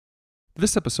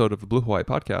This episode of the Blue Hawaii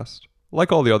Podcast,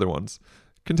 like all the other ones,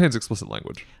 contains explicit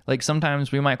language. Like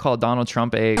sometimes we might call Donald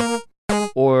Trump a,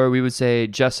 or we would say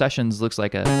Jeff Sessions looks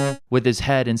like a, with his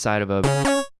head inside of a,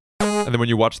 And then when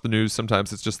you watch the news,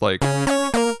 sometimes it's just like,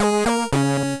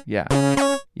 yeah.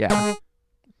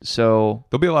 So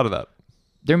there'll be a lot of that.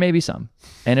 there may be some.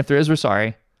 And if there is, we're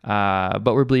sorry. But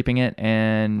we're bleeping it.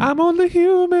 And I'm only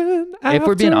human. if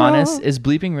we're being after honest, all. is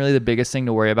bleeping really the biggest thing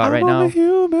to worry about right I'm now? only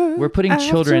human We're putting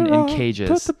children after in all. cages.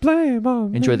 Put the blame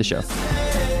on Enjoy me. the show.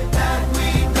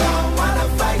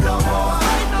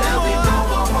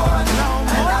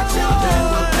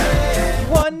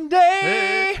 One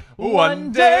day,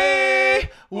 One day,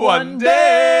 one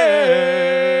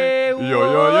day, yo,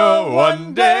 yo, yo,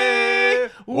 one day,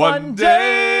 one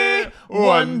day,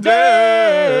 one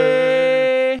day,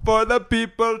 for the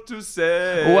people to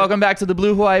say. Welcome back to the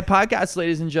Blue Hawaii Podcast,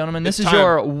 ladies and gentlemen. This It's is time.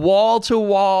 your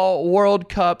wall-to-wall World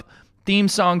Cup theme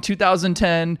song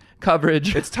 2010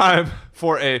 coverage. It's time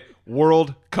for a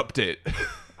World Cup date.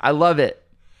 I love it.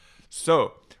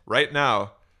 So, right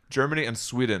now, Germany and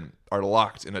Sweden are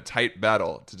locked in a tight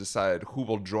battle to decide who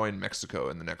will join Mexico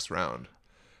in the next round.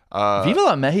 Viva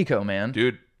la Mexico, man.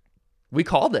 Dude, We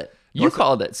called it. You North-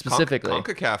 called it specifically.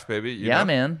 CONCACAF, baby. You yeah, know?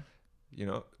 man. You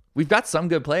know, We've got some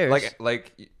good players.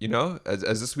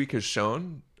 as this week has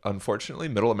shown, unfortunately,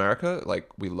 Middle America,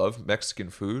 we love Mexican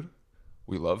food,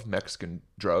 we love Mexican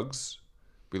drugs,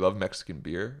 we love Mexican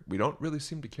beer. We don't really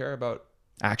seem to care about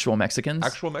actual Mexicans.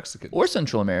 actual Mexicans or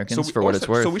Central Americans, for what it's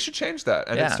So worth. we should change that,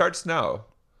 and Yeah. it starts now.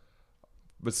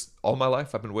 It's all my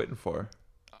life I've been waiting for.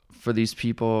 For these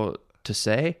people to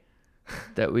say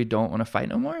that we don't want to fight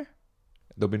no more,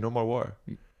 There'll be no more war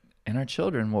and our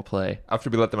children will play.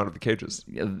 after we let them out of the cages.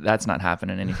 Yeah, that's not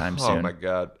happening anytime soon. Oh my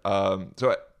god.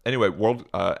 So anyway,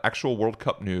 actual World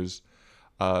Cup news.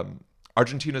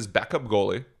 Argentina's backup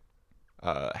goalie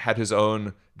had his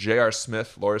own J.R.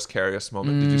 Smith, Loris Karius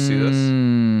moment. Did you see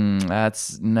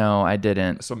this? No, I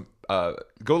didn't. So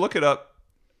go look it up.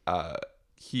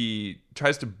 He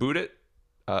tries to boot it,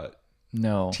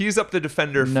 No. tees up the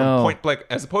defender from No. point blank,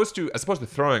 as opposed to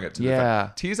throwing it to the Yeah.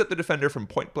 defender. Tees up the defender from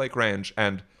point blank range,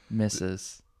 and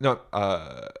Misses.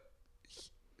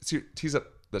 tees up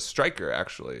the striker,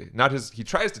 actually. Not his. He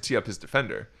tries to tee up his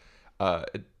defender.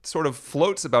 It sort of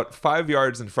floats about 5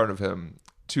 yards in front of him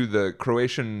to the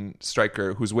Croatian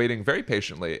striker, who's waiting very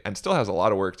patiently and still has a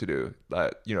lot of work to do.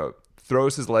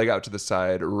 Throws his leg out to the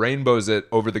side, rainbows it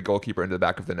over the goalkeeper into the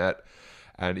back of the net,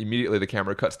 and immediately the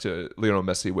camera cuts to Lionel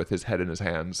Messi with his head in his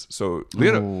hands. So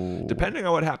Lionel, depending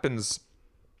on what happens,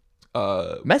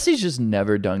 Messi's just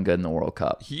never done good in the World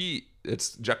Cup.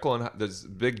 it's Jekyll and this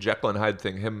big Jekyll and Hyde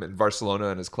thing. Him in Barcelona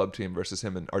and his club team versus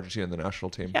him in Argentina and the national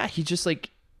team. Yeah, he just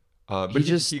But he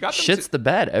just got them shits the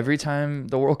bed every time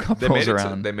the World Cup rolls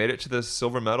around. They made it to the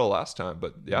silver medal last time,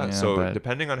 but Yeah, so but-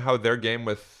 depending on how their game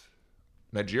with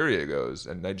Nigeria goes,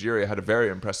 and Nigeria had a very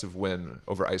impressive win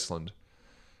over Iceland.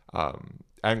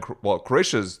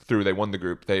 Croatia's through. They won the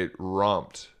group. They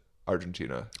romped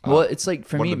Argentina. Well, it's like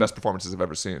for one me, of the best performances I've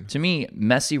ever seen. to me,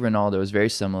 Messi, Ronaldo is very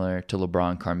similar to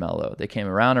LeBron, Carmelo. They came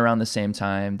around the same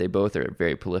time. They both are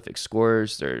very prolific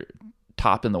scorers. They're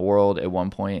top in the world at one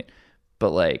point.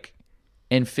 But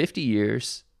in 50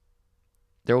 years,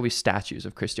 there will be statues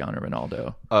of Cristiano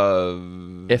Ronaldo.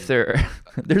 If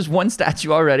there's one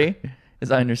statue already,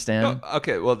 as I understand.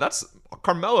 Okay, well, that's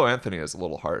Carmelo Anthony is a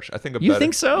little harsh. I think You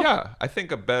think so? Yeah, I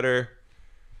think a better.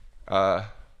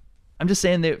 I'm just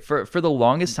saying that for the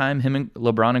longest time, him and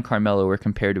LeBron and Carmelo were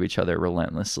compared to each other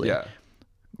relentlessly. Yeah,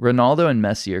 Ronaldo and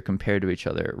Messi are compared to each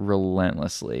other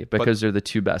relentlessly because they're the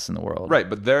two best in the world. right.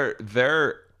 But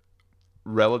they're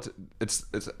relative. It's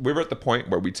we were at the point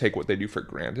where we take what they do for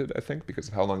granted. I think because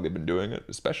of how long they've been doing it.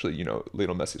 Especially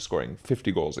Lionel Messi scoring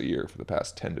 50 goals a year for the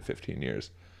past 10 to 15 years.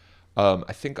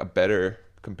 I think a better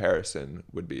comparison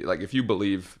would be if you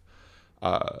believe.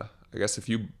 I guess if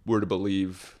you were to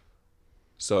believe,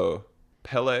 so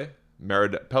Pele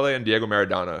and Diego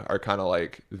Maradona are kind of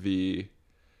like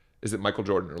is it Michael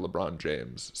Jordan or LeBron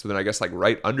James? So then I guess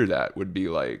right under that would be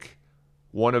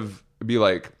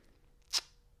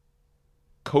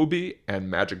Kobe and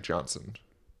Magic Johnson.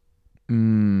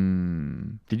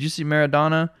 Did you see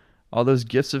Maradona? All those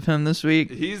gifts of him this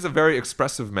week? He's a very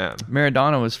expressive man.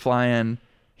 Maradona was flying.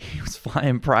 He was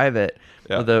flying private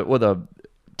with a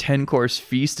 10-course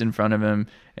feast in front of him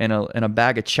and a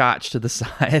bag of tchotch to the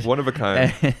side. One of a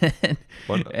kind.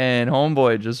 And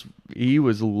homeboy he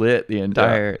was lit the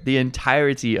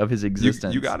entirety of his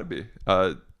existence. You got to be.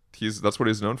 That's what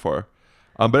he's known for.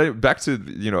 But back to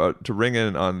to ring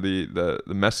in on the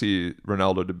Messi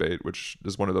Ronaldo debate, which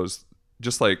is one of those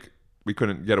just we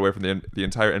couldn't get away from the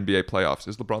entire NBA playoffs.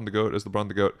 Is LeBron the GOAT? Is LeBron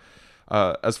the GOAT?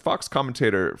 As Fox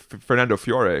commentator Fernando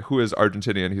Fiore, who is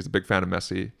Argentinian, he's a big fan of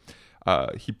Messi.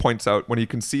 He points out when he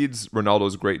concedes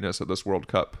Ronaldo's greatness at this World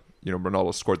Cup.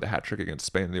 Ronaldo scored the hat trick against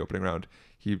Spain in the opening round.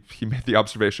 He made the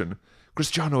observation: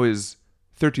 Cristiano is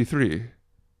 33,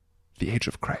 the age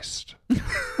of Christ.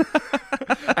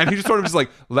 And he just sort of just like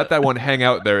let that one hang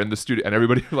out there in the studio, and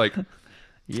everybody like,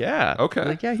 yeah, okay,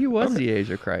 like he was the age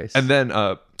of Christ. And then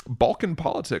Balkan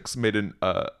Politics made an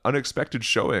unexpected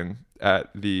showing at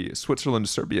the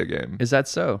Switzerland-Serbia game. Is that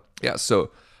so? Yeah.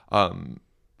 So a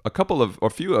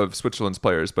few of Switzerland's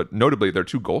players, but notably their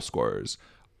two goal scorers,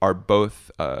 are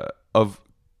both of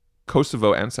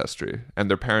Kosovo ancestry, and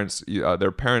their parents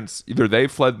either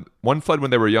one fled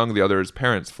when they were young, the other's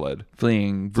parents fled,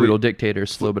 fleeing brutal dictator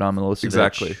Slobodan Milosevic,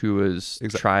 exactly, who was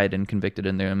tried and convicted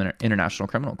in the International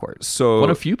Criminal Court. So one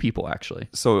of few people actually.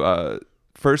 So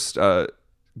first,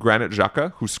 Granit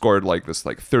Xhaka, who scored like this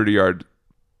 30-yard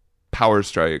power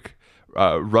strike,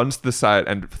 runs to the side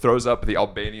and throws up the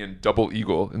Albanian double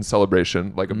eagle in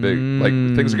celebration, like a big like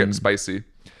things are getting spicy.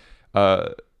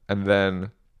 And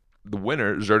then the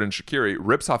winner, Xherdan Shaqiri,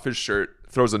 rips off his shirt,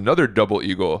 throws another double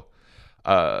eagle,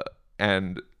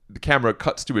 and the camera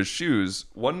cuts to his shoes.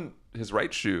 His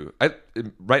right shoe,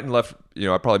 right and left,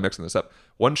 I'm probably mixing this up.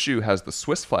 One shoe has the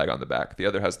Swiss flag on the back, the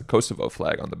other has the Kosovo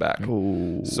flag on the back.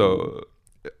 Ooh. So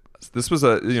this was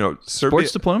Serbia,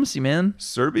 sports diplomacy, man.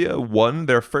 Serbia won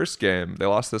their first game. They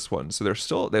lost this one, so they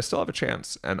still have a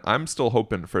chance. And I'm still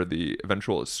hoping for the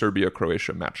eventual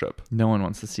Serbia-Croatia matchup. No one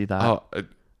wants to see that. Oh,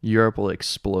 Europe will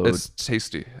explode. It's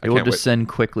tasty. It will descend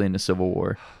quickly into civil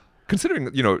war. Considering,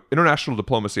 international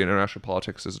diplomacy and international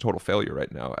politics is a total failure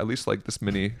right now. At least like this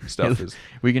mini stuff is.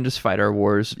 We can just fight our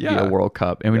wars via World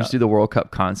Cup, and we just do the World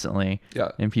Cup constantly.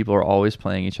 Yeah. And people are always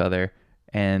playing each other,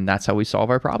 and that's how we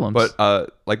solve our problems. But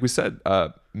like we said,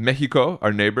 Mexico,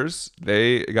 our neighbors,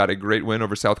 they got a great win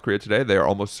over South Korea today. They are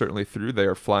almost certainly through. They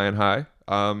are flying high.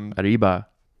 Arriba.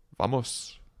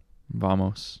 Vamos.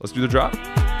 Let's do the drop.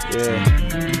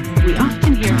 Yeah. We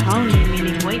often hear haole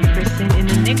meaning white person in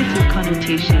a negative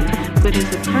connotation, but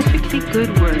is a perfectly good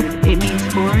word. It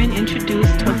means foreign,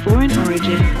 introduced, of foreign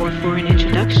origin, or foreign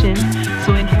introduction.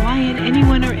 So in Hawaiian,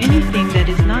 anyone or anything that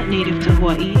is not native to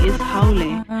Hawaii is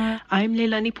haole. I'm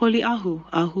Leilani Poliahu,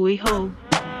 ahui ho.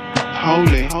 Haole.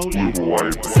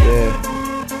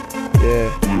 Yeah.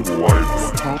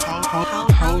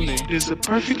 Haole is a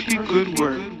perfectly good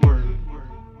word.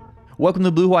 Welcome to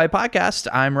the Blue Hawaii Podcast.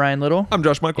 I'm Ryan Little. I'm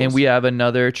Josh Michaels. And we have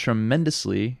another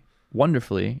tremendously,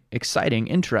 wonderfully, exciting,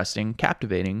 interesting,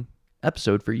 captivating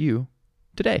episode for you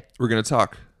today. We're going to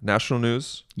talk national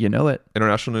news. You know it.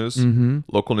 International news.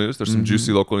 Local news. There's some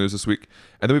juicy local news this week.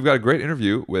 And then we've got a great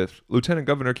interview with Lieutenant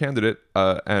Governor candidate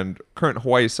and current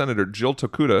Hawaii Senator Jill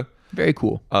Tokuda. Very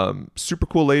cool. Super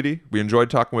cool lady. We enjoyed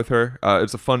talking with her.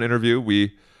 It's a fun interview.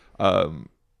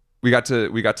 We got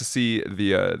to see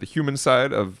the human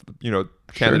side of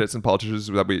candidates and politicians.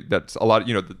 That's a lot.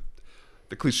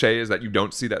 The cliche is that you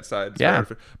don't see that side. Yeah.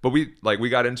 But we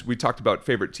talked about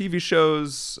favorite TV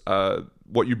shows,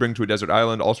 what you bring to a desert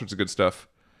island, all sorts of good stuff.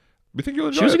 We think you'll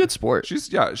enjoy. She was it. a good sport.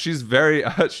 She's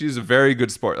a very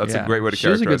good sport. That's a great way to characterize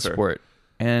her. She's a good sport,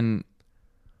 and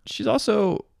she's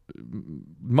also,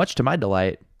 much to my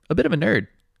delight, a bit of a nerd.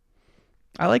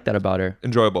 I like that about her.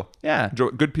 Enjoyable. Yeah.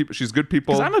 Good people. She's good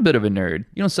people. Because I'm a bit of a nerd.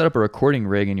 You don't set up a recording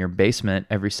rig in your basement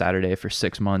every Saturday for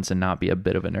 6 months and not be a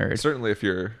bit of a nerd. Certainly if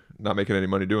you're not making any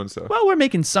money doing so. Well, we're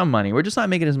making some money. We're just not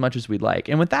making as much as we'd like.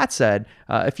 And with that said,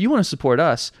 if you want to support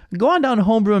us, go on down to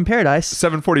Homebrew in Paradise.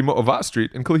 740 Mo'ova'a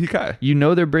Street in Kalihikai. You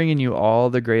know they're bringing you all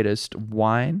the greatest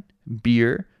wine,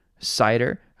 beer,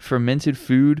 cider, fermented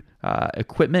food,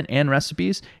 equipment, and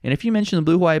recipes. And if you mention the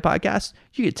Blue Hawaii Podcast,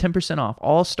 you get 10% off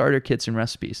all starter kits and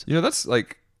recipes. That's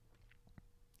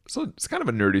so it's kind of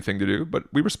a nerdy thing to do, but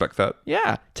we respect that.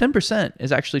 Yeah, 10%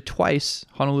 is actually twice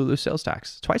Honolulu sales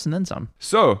tax, twice and then some.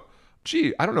 So,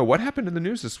 I don't know what happened in the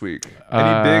news this week.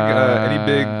 Any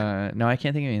big? No, I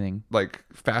can't think of anything. Like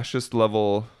fascist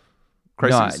level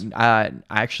crises? No,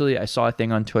 I saw a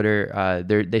thing on Twitter.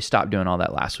 They stopped doing all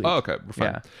that last week. Oh, okay. We're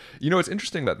fine. Yeah. It's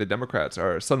interesting that the Democrats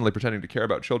are suddenly pretending to care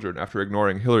about children after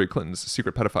ignoring Hillary Clinton's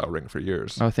secret pedophile ring for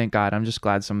years. Oh, thank God. I'm just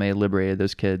glad somebody liberated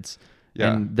those kids.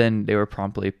 Yeah. And then they were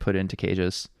promptly put into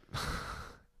cages.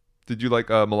 Did you like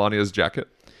Melania's jacket?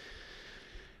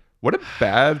 What a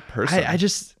bad person. I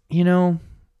just,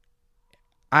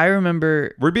 I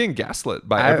remember... We're being gaslit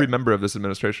by every member of this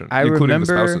administration, including the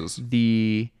remember spouses.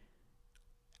 The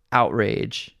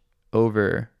outrage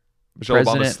over Michelle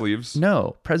Obama's sleeves?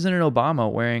 No, President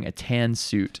Obama wearing a tan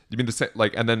suit. You mean the same?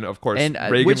 And then of course and,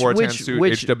 Reagan wore a tan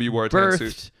suit, HW wore a tan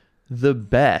suit. the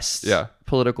best Yeah.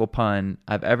 political pun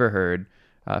I've ever heard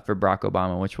for Barack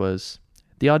Obama, which was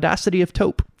the audacity of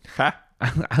taupe. Ha.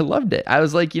 I loved it. I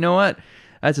was like, you know what?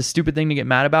 That's a stupid thing to get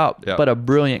mad about, Yeah. but a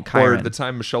brilliant Or Kyron. the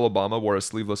time Michelle Obama wore a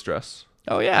sleeveless dress.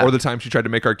 Oh yeah. Or the time she tried to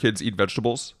make our kids eat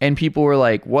vegetables. And people were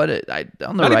like, "What?"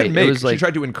 On the Not right, even make. it was She like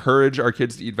tried to encourage our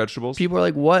kids to eat vegetables. people were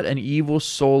like, "What an evil,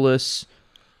 soulless,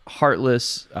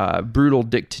 heartless, brutal,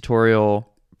 dictatorial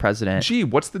president." Gee,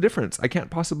 what's the difference? I can't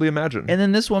possibly imagine. And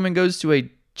then this woman goes to a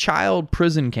child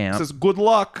prison camp, says, good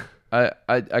luck.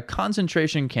 a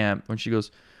concentration camp, when she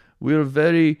goes, "We're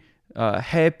very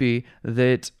happy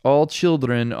that all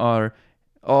children are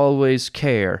always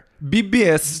care, Be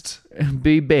best.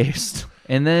 be based."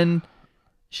 And then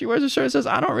she wears a shirt that says,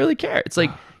 "I don't really care." It's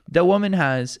like the woman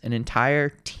has an entire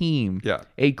team, Yeah.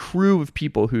 a crew of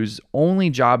people whose only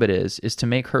job it is to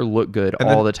make her look good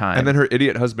all the time. And then her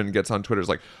idiot husband gets on Twitter, is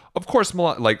like, of course,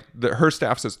 her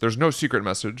staff says there's no secret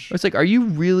message. It's like, are you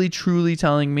really truly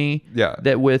telling me Yeah.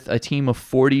 that with a team of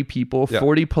 40 people, Yeah.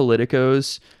 40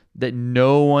 politicos, that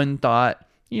no one thought,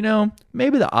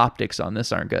 maybe the optics on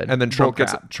this aren't good? And then Trump Bull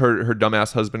gets crap. her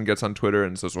dumbass husband gets on Twitter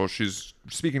and says, well, she's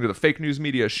speaking to the fake news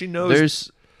media. She knows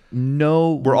There's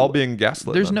no... we're all being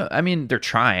gaslit. There's then. no... I mean, they're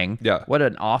trying. Yeah. What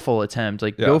an awful attempt.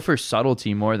 Like, Yeah. go for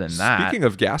subtlety more than that. Speaking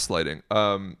of gaslighting,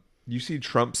 you see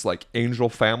Trump's like angel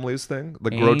families thing,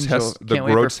 the Angel- grotesque, the Can't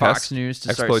wait for grotesque Fox News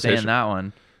to start exploitation. saying that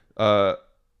one.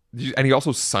 And he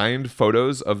also signed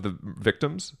photos of the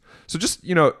victims. So just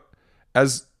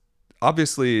as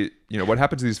obviously what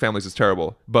happens to these families is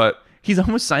terrible, but He's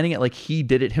almost signing it like he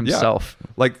did it himself.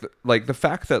 like the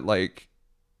fact that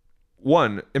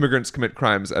one, immigrants commit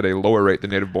crimes at a lower rate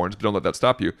than native borns, but don't let that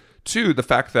stop you. Two, the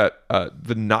fact that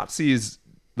the Nazis,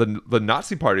 the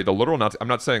Nazi party, the literal Nazi, I'm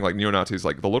not saying like neo-Nazis,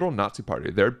 like the literal Nazi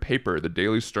party, their paper, the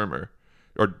Daily Stürmer,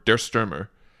 or Der Stürmer,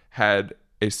 had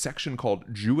a section called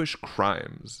Jewish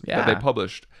crimes that they Yeah.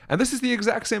 published. And this is the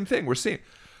exact same thing we're seeing.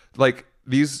 Like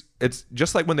it's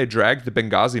just like when they dragged the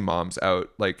Benghazi moms out,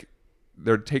 like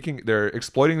they're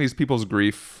exploiting these people's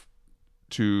grief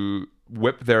to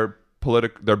whip their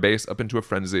base up into a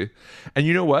frenzy. And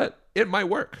you know what? It might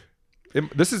work.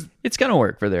 It's gonna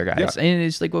work for their guys. Yeah. And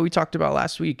it's like what we talked about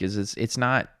last week. It's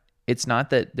not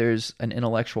that there's an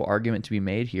intellectual argument to be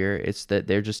made here. It's that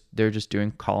they're just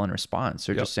doing call and response.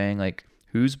 They're just saying like,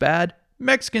 who's bad?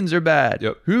 Mexicans are bad.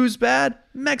 Yep. Who's bad?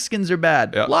 Mexicans are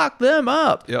bad. Yep. Lock them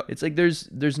up. Yep. It's like there's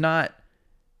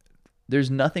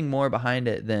nothing more behind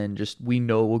it than just we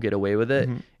know we'll get away with it,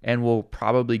 and we'll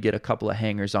probably get a couple of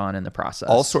hangers on in the process.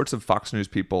 All sorts of Fox News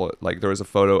people, like there was a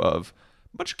photo of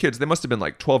a bunch of kids, they must have been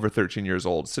like 12 or 13 years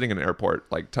old, sitting in an airport,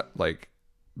 like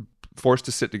forced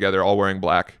to sit together, all wearing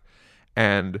black.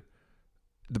 And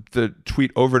the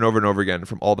tweet over and over and over again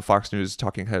from all the Fox News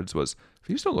talking heads was,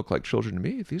 these don't look like children to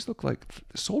me. These look like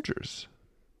soldiers.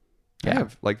 They Yeah.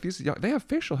 have they have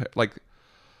facial hair. Like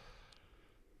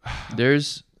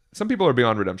There's some people are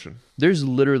beyond redemption. There's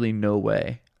literally no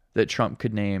way that Trump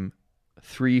could name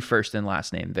 3 first and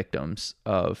last name victims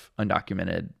of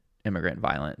undocumented immigrant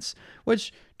violence.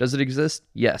 Which, does it exist?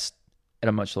 Yes, at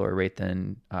a much lower rate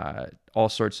than all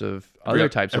sorts of other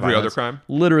types of every other violence. crime?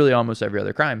 Literally almost every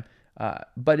other crime.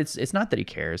 But it's not that he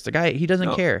cares. The guy, he doesn't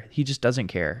No. care. He just doesn't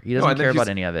care. He No, doesn't and then care about he's-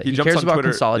 any of it. he He jumps cares on about Twitter.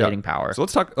 consolidating Yeah. power. So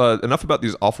let's talk enough about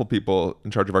these awful people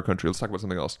in charge of our country. Let's talk about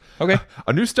something else. Okay.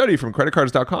 A new study from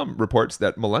creditcards.com reports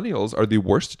that millennials are the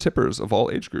worst tippers of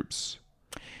all age groups.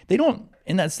 They don't,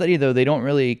 in that study though, they don't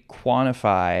really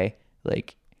quantify,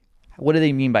 like, what do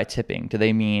they mean by tipping? Do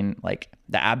they mean like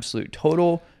the absolute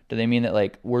total? Do they mean that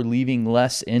like we're leaving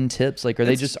less in tips? Like, are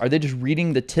they just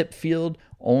reading the tip field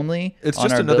only It's on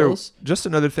just our another bills?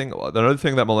 another thing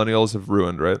that millennials have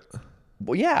ruined, right?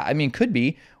 Well, yeah, I mean, could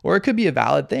be, or it could be a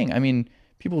valid thing. I mean,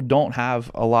 people don't have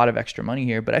a lot of extra money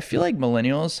here, but I feel like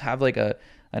millennials have like an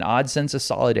odd sense of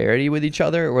solidarity with each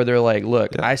other, where they're like,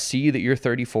 look, I see that you're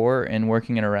 34 and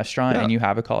working in a restaurant Yeah. and you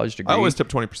have a college degree. I always tip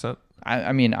 20%.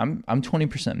 I mean, I'm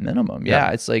 20% minimum. Yeah,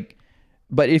 Yeah. it's like,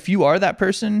 but if you are that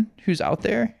person who's out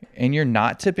there and you're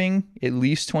not tipping at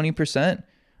least 20%,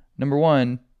 number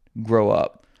one, grow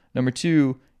up. Number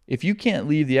two, if you can't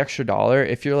leave the extra dollar,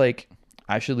 if you're like,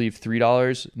 I should leave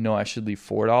 $3, no, I should leave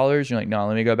 $4, you're like, no,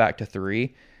 let me go back to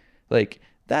 $3. Like,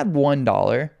 that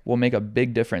 $1 will make a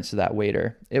big difference to that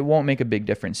waiter. It won't make a big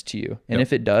difference to you. And Yep.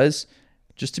 if it does,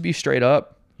 just to be straight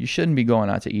up, you shouldn't be going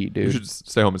out to eat, dude. You should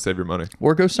stay home and save your money.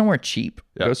 Or go somewhere cheap.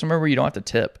 Yeah. Go somewhere where you don't have to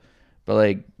tip. But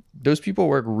like, those people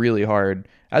work really hard.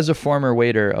 As a former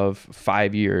waiter of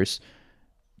 5 years,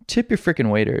 tip your freaking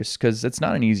waiters, because it's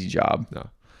not an easy job. No.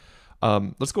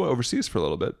 Let's go overseas for a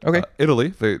little bit. Okay. Italy,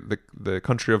 the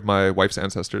country of my wife's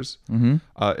ancestors.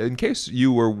 Mm-hmm. In case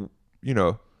you were,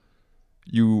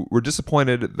 you were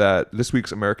disappointed that this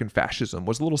week's American fascism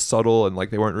was a little subtle and like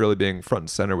they weren't really being front and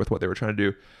center with what they were trying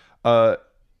to do.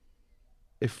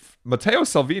 If Matteo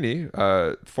Salvini,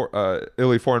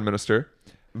 Italy foreign minister,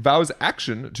 vows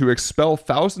action to expel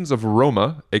thousands of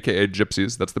Roma, aka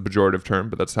gypsies, that's the pejorative term,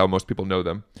 but that's how most people know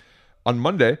them. On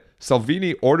Monday,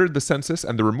 Salvini ordered the census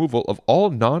and the removal of all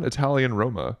non-Italian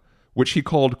Roma, which he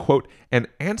called, quote, an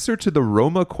answer to the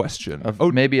Roma question.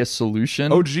 Maybe a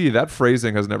solution. Oh, gee, that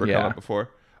phrasing has never come Yeah. up before.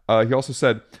 He also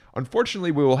said,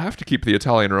 unfortunately, we will have to keep the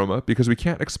Italian Roma because we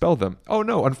can't expel them. Oh,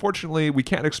 no, unfortunately, we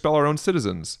can't expel our own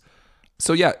citizens.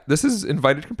 So, yeah, this is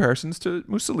invited comparisons to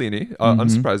Mussolini,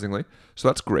 unsurprisingly. So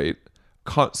that's great.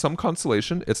 Some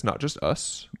consolation. It's not just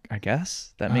us. I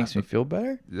guess that makes me feel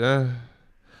better. Yeah.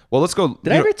 Well, let's go.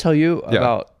 Did I ever tell you Yeah.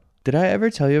 about? Did I ever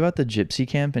tell you about the gypsy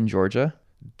camp in Georgia?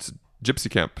 Gypsy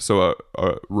camp. So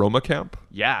a Roma camp?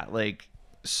 Yeah, like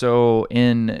so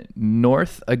in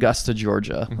North Augusta,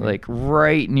 Georgia, like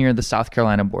right near the South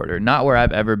Carolina border. Not where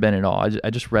I've ever been at all. I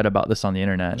just read about this on the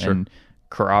internet and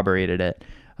corroborated it.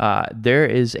 There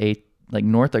is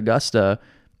North Augusta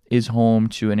is home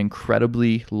to an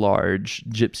incredibly large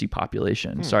gypsy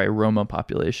population. Roma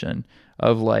population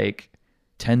of like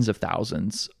tens of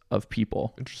thousands of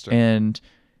people. Interesting. And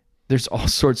there's all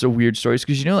sorts of weird stories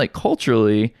because like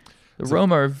culturally, the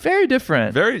Roma are very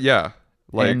different. Very, yeah.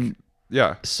 And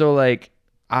yeah. so like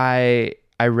I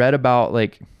read about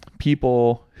like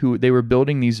people who they were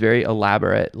building these very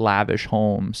elaborate, lavish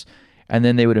homes, and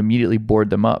then they would immediately board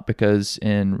them up because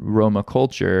in Roma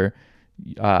culture,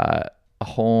 a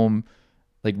home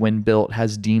like when built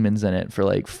has demons in it for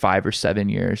like 5 or 7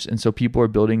 years, and so people are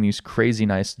building these crazy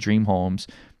nice dream homes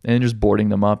and then just boarding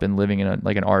them up and living in an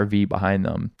RV behind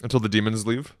them Until the demons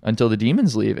leave? until the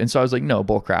demons leave. And so I was like, no,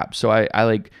 bull crap. So I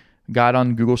like got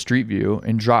on Google Street View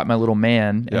and dropped my little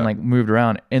man and like moved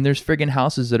around, and there's friggin'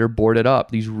 houses that are boarded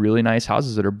up, these really nice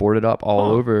houses that are boarded up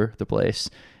all over the place.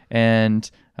 And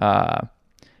I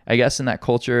guess in that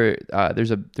culture,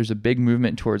 there's a big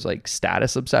movement towards like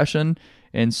status obsession.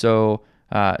 And so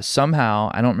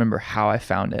somehow, I don't remember how I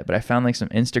found it, but I found like some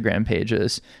Instagram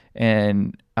pages,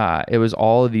 and it was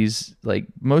all of these like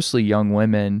mostly young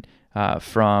women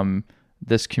from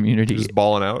this community Just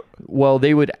balling out? well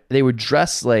they would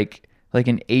dress like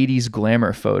an 80s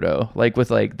glamour photo, like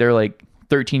with like they're like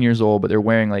 13 years old, but they're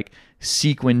wearing like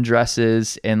sequin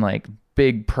dresses and like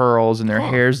big pearls, and their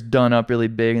hair's done up really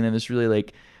big, and then this really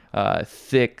like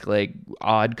thick like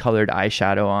odd colored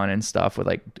eyeshadow on and stuff with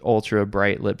like ultra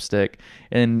bright lipstick,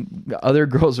 and other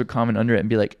girls would comment under it and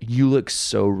be like, you look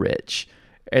so rich.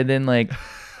 And then like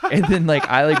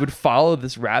I like would follow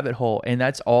this rabbit hole, and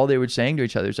that's all they were saying to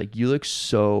each other. It's like, you look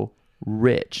so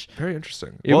rich. Very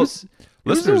interesting. It was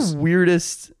the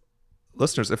weirdest.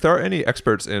 Listeners, if there are any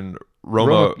experts in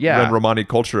Roma and Romani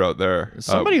culture out there,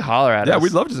 Somebody holler at us. Yeah,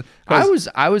 we'd love to.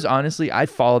 I was honestly, I'd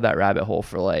followed that rabbit hole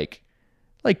for like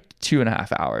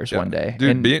 2.5 hours one day.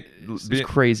 Dude, and it's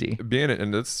crazy. Being it,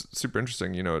 and it's super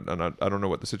interesting, you know, and I don't know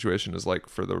what the situation is like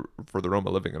for the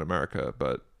Roma living in America,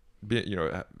 but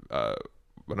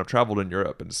when I've traveled in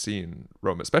Europe and seen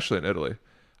Roma, especially in Italy,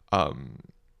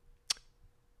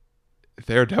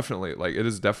 they're definitely like, it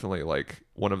is definitely like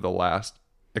one of the last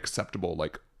acceptable,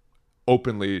 like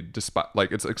openly despise,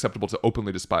 like it's acceptable to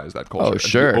openly despise that culture. Oh,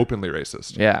 sure. And be openly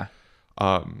racist. Yeah.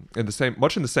 In the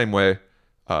same way,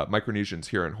 Micronesians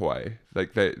here in Hawaii,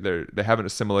 like they haven't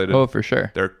assimilated. Oh, for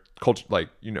sure. Their culture, like,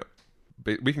 you know,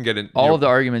 we can get in all of the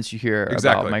arguments you hear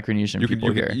exactly. about Micronesian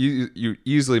people here. You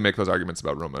easily make those arguments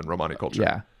about Roma and Romani culture.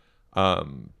 Yeah.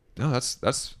 No, that's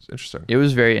interesting. It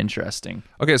was very interesting.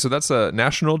 Okay, so that's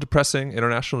national depressing,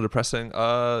 international depressing.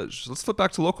 Let's flip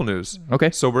back to local news.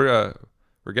 Okay. So we're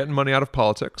getting money out of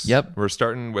politics. Yep. We're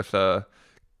starting with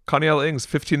Connie Ing's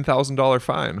 $15,000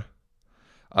 fine.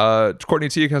 Courtney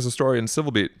Teague has a story in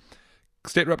Civil Beat.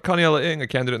 State Rep Connie Ing, a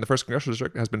candidate in the 1st Congressional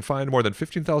District, has been fined more than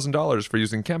 $15,000 for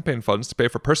using campaign funds to pay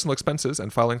for personal expenses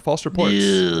and filing false reports.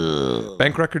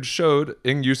 Bank records showed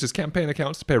Ing used his campaign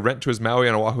accounts to pay rent to his Maui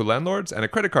and Oahu landlords and a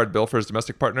credit card bill for his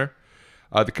domestic partner.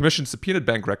 The commission subpoenaed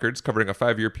bank records covering a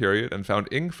 5-year period and found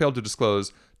Ing failed to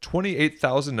disclose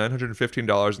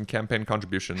 $28,915 in campaign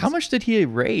contributions. How much did he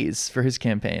raise for his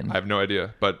campaign? I have no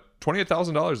idea, but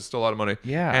 $28,000 is still a lot of money.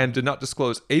 Yeah. And did not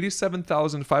disclose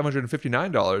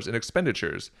 $87,559 in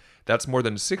expenditures. That's more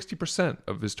than 60%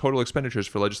 of his total expenditures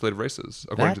for legislative races,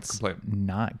 according to the complaint.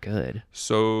 Not good.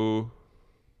 So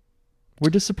We're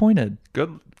disappointed.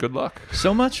 good luck.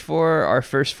 So much for our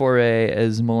first foray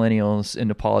as millennials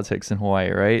into politics in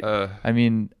Hawaii, right? I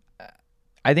mean,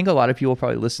 I think a lot of people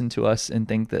probably listen to us and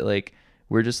think that like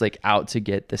we're just like out to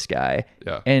get this guy.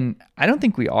 Yeah. And I don't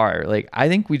think we are. Like I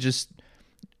think we just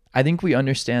I think we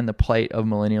understand the plight of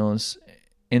millennials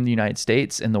in the United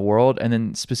States, in the world, and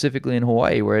then specifically in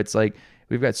Hawaii, where it's like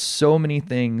we've got so many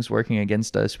things working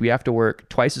against us. We have to work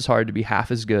twice as hard to be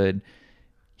half as good.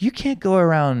 You can't go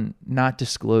around not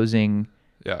disclosing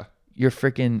Yeah. your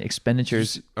freaking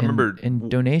expenditures I remember in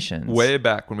donations. Way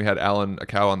back when we had Alan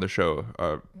Akau on the show,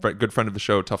 a good friend of the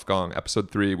show, Tough Gong,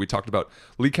 episode 3, we talked about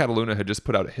Lee Cataluna had just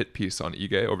put out a hit piece on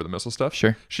Ige over the missile stuff.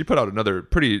 Sure. She put out another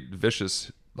pretty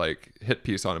vicious like hit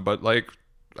piece on it, but like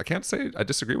I can't say I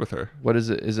disagree with her. What is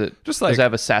it? Is it Just like- does it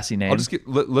have a sassy name? I'll just give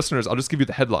listeners, I'll just give you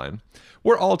the headline.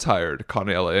 We're all tired,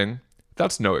 Kaniela Ing.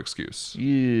 That's no excuse.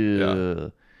 Yeah.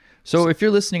 So if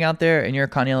you're listening out there and you're a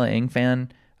Kaniela Ing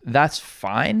fan, that's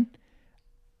fine.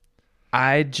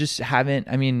 I just haven't,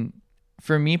 I mean,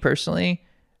 for me personally,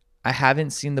 I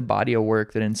haven't seen the body of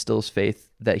work that instills faith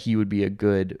that he would be a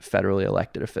good federally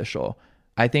elected official.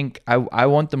 I think I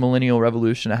want the millennial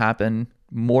revolution to happen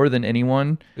more than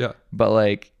anyone, Yeah. but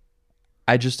like,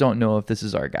 I just don't know if this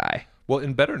is our guy. Well,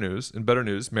 in better news,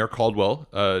 Mayor Caldwell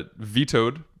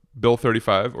vetoed Bill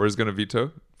 35, or is going to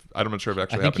veto. I'm not sure if it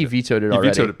actually I think happened he yet. vetoed it He already.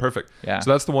 vetoed it, perfect. Yeah.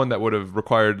 So that's the one that would have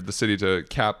required the city to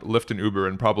cap Lyft and Uber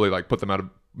and probably like put them out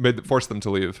of, force them to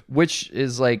leave. Which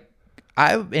is like,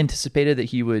 I anticipated that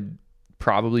he would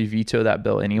probably veto that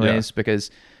bill anyways,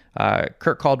 because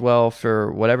Kurt Caldwell,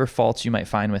 for whatever faults you might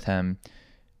find with him,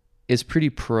 is pretty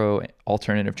pro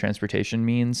alternative transportation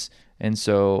means. And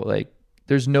so like,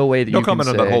 there's no way that No you comment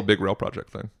can on say, that whole big rail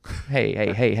project thing.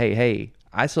 hey.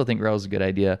 I still think rail is a good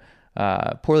idea.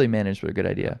 Poorly managed, but a good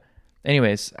idea.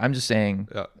 Anyways, I'm just saying,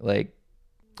 Yeah. like,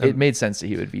 it made sense that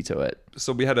he would veto it.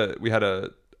 So we had a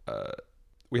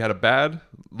bad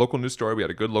local news story. We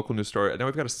had a good local news story, and now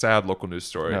we've got a sad local news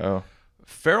story. Uh-oh.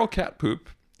 Feral cat poop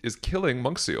is killing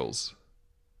monk seals.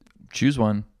 Choose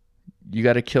one. You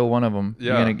got to kill one of them.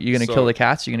 Yeah, You're gonna so kill the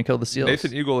cats. You're gonna kill the seals.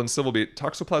 Nathan Eagle in Civil Beat,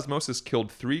 toxoplasmosis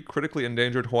killed 3 critically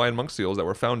endangered Hawaiian monk seals that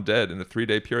were found dead in a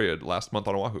 3-day period last month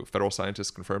on Oahu. Federal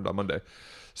scientists confirmed on Monday.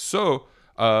 So,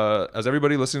 as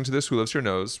everybody listening to this who lives here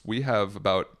knows, we have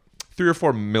about 3 or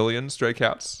 4 million stray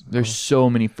cats. There's so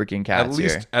many freaking cats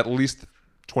here. At least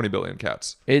 20 billion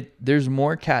cats. There's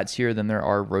more cats here than there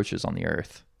are roaches on the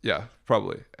earth. Yeah,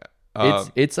 probably.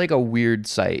 It's like a weird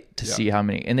sight to see how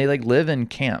many, and they like live in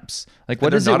camps. Like, what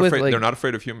they're is it not with afraid, like? they're not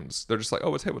afraid of humans. They're just like,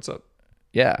 oh, hey, what's up?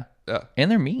 Yeah, Yeah.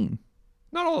 and they're mean.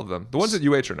 Not all of them. The ones at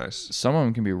UH are nice. Some of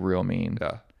them can be real mean.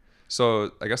 Yeah.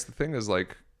 So I guess the thing is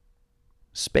like,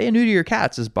 Spay and neuter your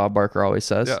cats, as Bob Barker always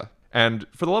says. yeah. And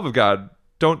for the love of God,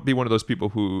 don't be one of those people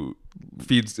who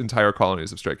feeds entire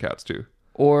colonies of stray cats too.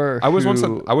 Or I was once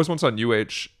on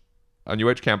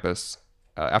UH campus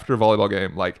after a volleyball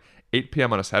game, like 8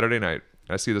 p.m. on a Saturday night.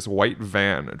 And I see this white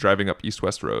van driving up East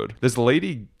West Road. This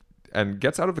lady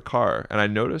gets out of the car, and I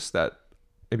noticed that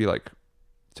maybe like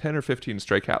 10 or 15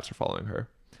 stray cats are following her.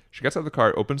 She gets out of the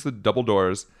car, opens the double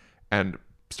doors, and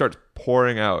starts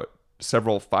pouring out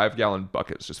several 5-gallon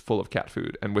buckets just full of cat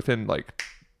food. And within like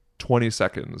 20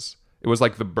 seconds, it was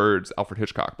like The Birds, Alfred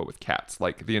Hitchcock, but with cats.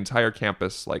 Like the entire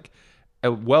campus, like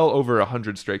well over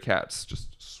 100 stray cats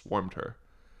just swarmed her.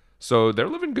 So they're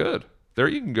living good. They're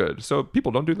eating good. So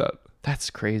people, don't do that. That's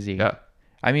crazy. Yeah.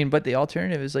 I mean, but the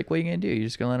alternative is like, what are you gonna do? You're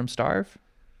just gonna let them starve?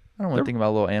 I don't want to think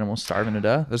about little animals starving to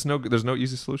death. There's no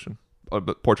easy solution.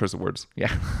 But poor choice of words.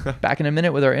 Yeah. Back in a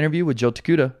minute with our interview with Jill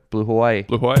Takuda, Blue Hawaii.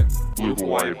 Blue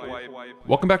Hawaii.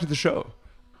 Welcome back to the show.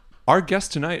 Our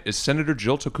guest tonight is Senator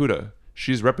Jill Takuda.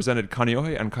 She's represented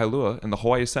Kaneohe and Kailua in the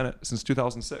Hawaii Senate since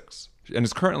 2006 and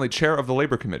is currently chair of the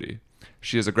Labor Committee.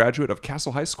 She is a graduate of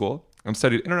Castle High School and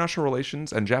studied international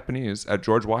relations and Japanese at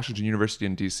George Washington University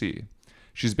in D.C.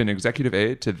 She's been executive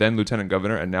aide to then Lieutenant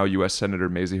Governor and now U.S. Senator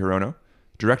Mazie Hirono,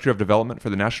 director of development for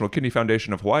the National Kidney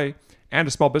Foundation of Hawaii, and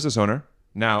a small business owner.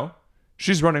 Now,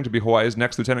 she's running to be Hawaii's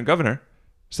next Lieutenant Governor.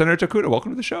 Senator Takuda,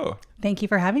 welcome to the show. Thank you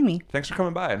for having me. Thanks for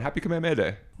coming by, and happy Kamehameha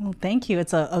Day. Well, thank you.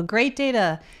 It's a great day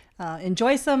to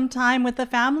enjoy some time with the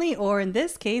family, or in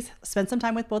this case, spend some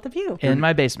time with both of you. In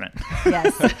my basement.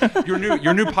 Yes. Your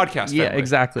new podcast family. Yeah,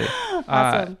 exactly.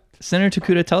 Awesome. Senator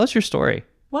Takuda, tell us your story.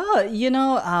 Well,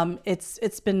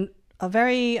 it's been a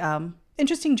very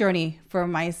interesting journey for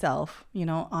myself.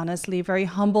 Honestly, very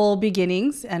humble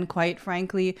beginnings, and quite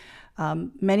frankly,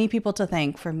 many people to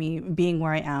thank for me being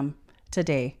where I am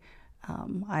today.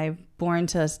 I'm born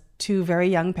to 2 very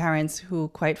young parents who,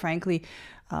 quite frankly,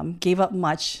 gave up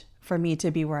much for me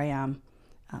to be where I am.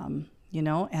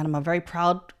 and I'm a very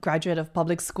proud graduate of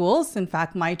public schools. In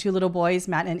fact, my two little boys,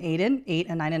 Matt and Aiden, 8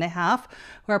 and 9.5,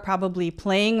 who are probably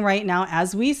playing right now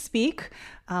as we speak,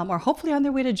 or hopefully on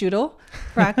their way to judo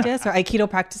practice or Aikido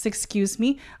practice,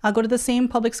 go to the same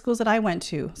public schools that I went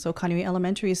to. So Kaneohe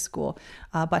Elementary School.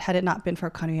 But had it not been for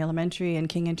Kaneohe Elementary and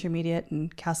King Intermediate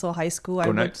and Castle High School, I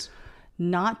would Knights.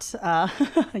 not,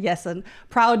 yes, and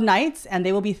proud Knights, and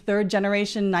they will be third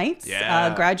generation Knights,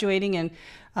 graduating in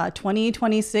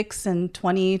 2026 and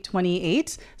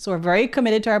 2028. So we're very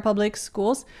committed to our public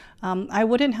schools. I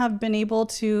wouldn't have been able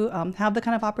to have the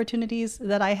kind of opportunities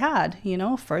that I had,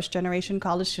 first generation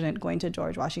college student going to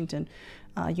George Washington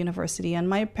University. And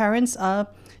my parents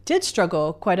did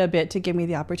struggle quite a bit to give me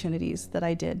the opportunities that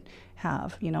I did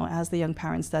have, as the young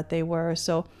parents that they were.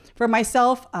 So for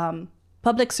myself,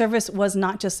 public service was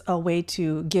not just a way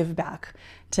to give back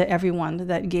to everyone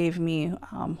that gave me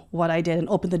what I did and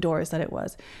opened the doors that it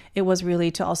was. It was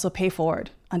really to also pay forward,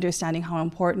 understanding how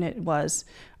important it was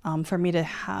for me to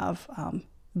have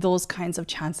those kinds of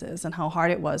chances and how hard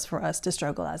it was for us to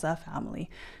struggle as a family,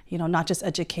 not just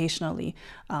educationally,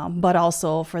 but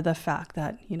also for the fact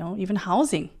that, even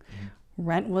housing,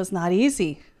 rent was not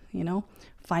easy,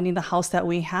 finding the house that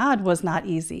we had was not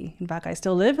easy. In fact, I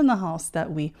still live in the house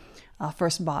that we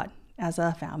first bought as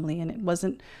a family, and it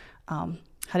wasn't,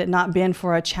 had it not been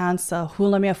for a chance,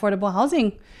 Hulame Affordable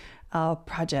Housing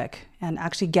project, and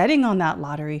actually getting on that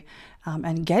lottery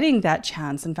and getting that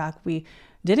chance. In fact, we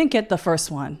didn't get the first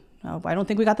one. I don't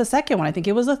think we got the second one. I think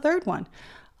it was the third one.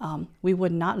 We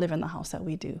would not live in the house that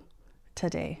we do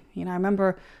today. I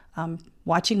remember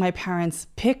watching my parents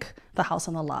pick the house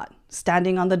on the lot,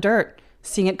 standing on the dirt,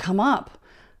 seeing it come up,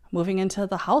 moving into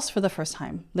the house for the first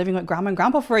time, living with grandma and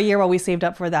grandpa for a year while we saved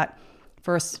up for that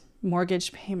first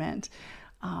mortgage payment.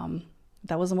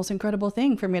 That was the most incredible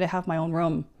thing for me to have my own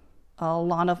room, a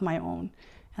lawn of my own.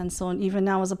 And so even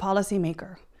now as a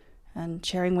policymaker and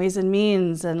chairing Ways and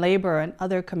Means and Labor and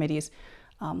other committees,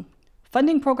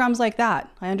 funding programs like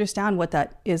that, I understand what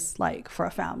that is like for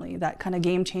a family, that kind of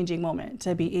game-changing moment,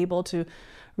 to be able to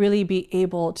really be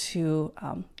able to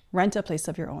rent a place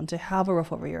of your own, to have a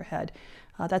roof over your head.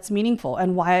 That's meaningful,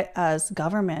 and why as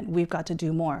government we've got to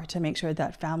do more to make sure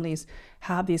that families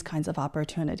have these kinds of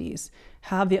opportunities,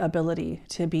 have the ability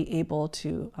to be able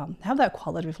to have that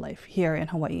quality of life here in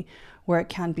Hawaii, where it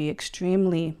can be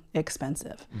extremely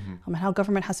expensive. And how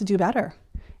government has to do better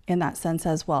in that sense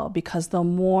as well, because the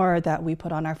more that we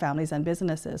put on our families and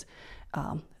businesses,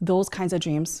 those kinds of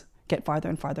dreams get farther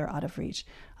and farther out of reach.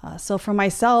 So for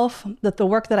myself, the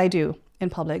work that I do in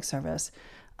public service,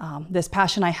 this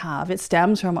passion I have, it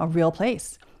stems from a real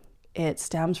place. It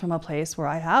stems from a place where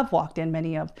I have walked in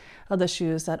many of the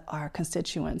shoes that our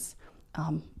constituents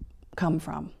come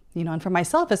from. And for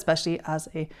myself, especially as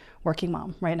a working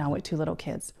mom right now with two little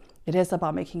kids, it is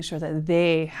about making sure that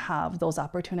they have those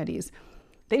opportunities.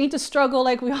 They need to struggle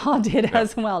like we all did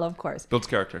as well, of course. Builds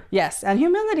character. Yes, and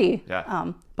humility.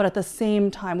 Yeah. But at the same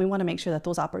time, we want to make sure that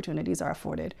those opportunities are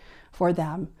afforded for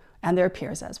them and their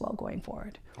peers as well going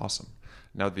forward. Awesome.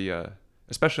 Now,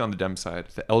 especially on the Dem side,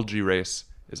 the LG race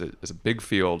is a big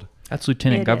field. That's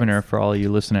Lieutenant Governor for all you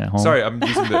listening at home. Sorry, I'm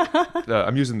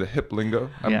using the hip lingo.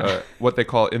 What they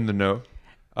call in the know.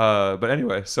 But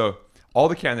anyway, so all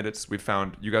the candidates we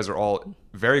found, you guys are all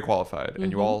very qualified,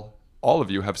 and you all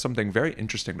of you have something very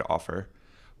interesting to offer.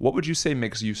 What would you say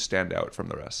makes you stand out from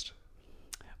the rest?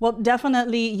 Well,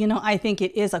 definitely, I think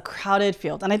it is a crowded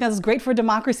field. And I think that's great for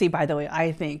democracy, by the way,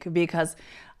 I think, because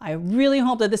I really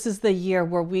hope that this is the year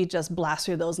where we just blast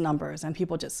through those numbers and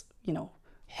people just,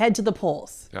 head to the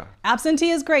polls. Yeah.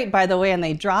 Absentee is great, by the way, and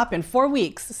they drop in 4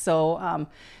 weeks. So,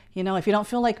 if you don't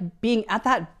feel like being at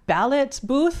that ballot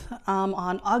booth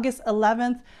on August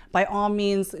 11th, by all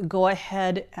means, go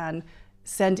ahead and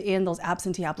send in those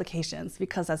absentee applications,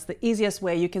 because that's the easiest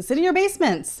way. You can sit in your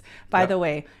basements, by the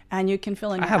way, and you can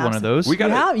fill in. I have one of those.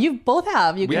 You both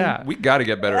have. We got to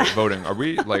get better at voting. Are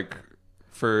we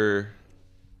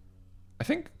I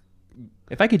think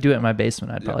if I could do it in my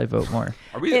basement, I'd probably vote more.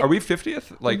 Are we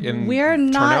 50th? We're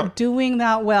not turnout? doing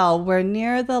that well. We're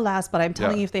near the last, but I'm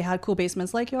telling you, if they had cool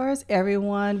basements like yours,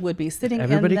 everyone would be sitting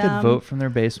Everybody in them. could vote from their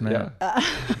basement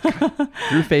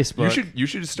through Facebook. You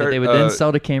should start. They would then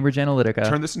sell to Cambridge Analytica.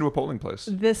 Turn this into a polling place.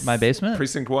 My basement?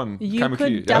 Precinct 1. You Kaimuki.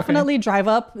 could definitely drive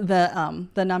up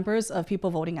the numbers of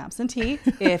people voting absentee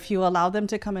if you allow them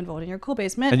to come and vote in your cool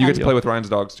basement. And you get to play with Ryan's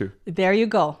dogs too. There you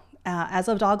go. As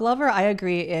a dog lover, I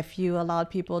agree. If you allowed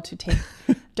people to take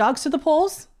dogs to the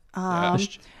polls,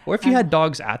 or if you had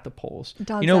dogs at the polls.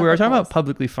 Dogs we at were the talking polls. about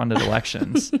publicly funded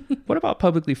elections. What about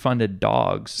publicly funded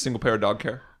dogs? Single payer dog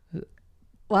care.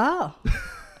 Wow.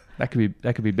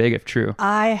 That could be big if true.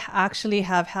 I actually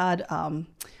have had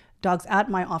dogs at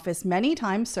my office many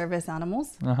times, service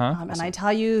animals. And I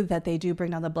tell you that they do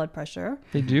bring down the blood pressure.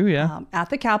 They do, yeah. At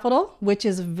the Capitol, which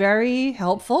is very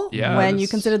helpful when you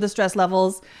consider the stress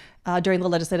levels during the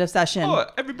legislative session. Oh,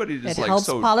 everybody just it helps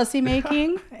policy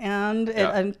making and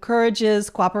it encourages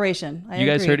cooperation. I You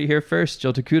guys agree. heard it here first.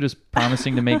 Jill Takuta's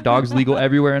promising to make dogs legal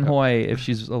everywhere in Hawaii if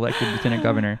she's elected lieutenant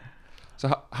governor.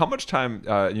 So how much time,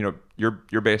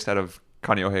 you're based out of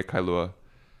Kaneohe, Kailua.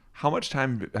 How much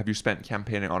time have you spent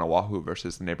campaigning on Oahu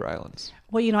versus the neighbor islands?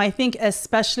 Well, I think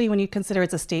especially when you consider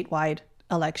it's a statewide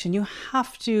election, you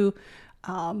have to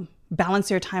balance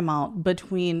your time out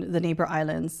between the neighbor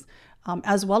islands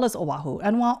as well as Oahu.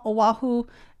 And while Oahu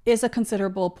is a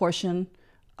considerable portion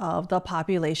of the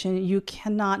population, you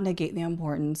cannot negate the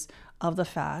importance of the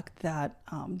fact that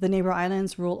the neighbor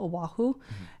islands rule Oahu.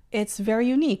 It's very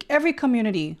unique. Every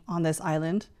community on this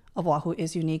island of Oahu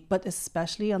is unique, but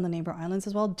especially on the neighbor islands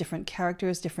as well, different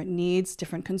characters, different needs,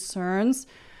 different concerns.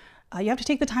 You have to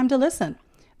take the time to listen.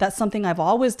 That's something I've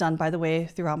always done, by the way,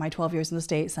 throughout my 12 years in the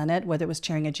state Senate, whether it was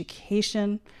chairing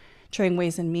education, chairing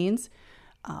Ways and Means.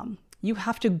 You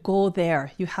have to go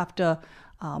there. You have to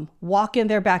walk in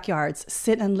their backyards,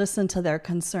 sit and listen to their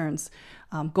concerns,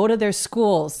 go to their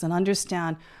schools and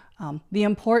understand the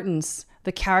importance,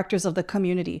 the characters of the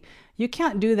community. You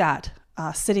can't do that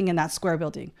sitting in that square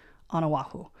building on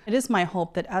Oahu. It is my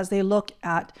hope that as they look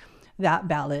at that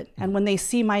ballot and when they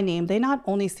see my name, they not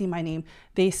only see my name,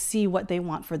 they see what they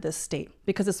want for this state,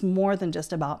 because it's more than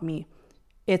just about me.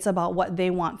 It's about what they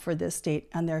want for this state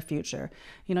and their future.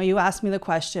 You asked me the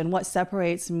question, what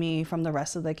separates me from the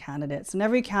rest of the candidates? And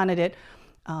every candidate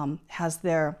has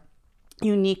their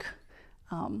unique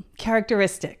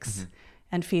characteristics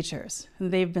and features.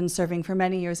 They've been serving for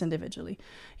many years individually.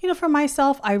 For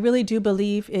myself, I really do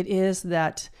believe it is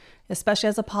that, especially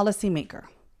as a policymaker,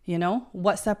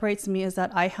 what separates me is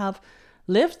that I have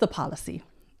lived the policy.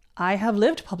 I have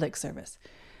lived public service.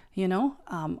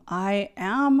 I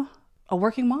am a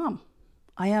working mom.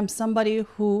 I am somebody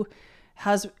who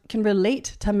can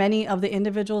relate to many of the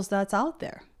individuals that's out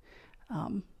there.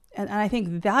 And I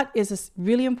think that is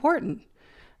really important,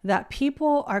 that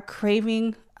people are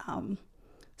craving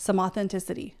some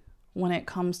authenticity when it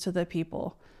comes to the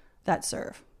people that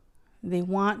serve. They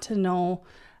want to know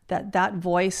that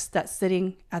voice that's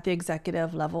sitting at the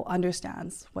executive level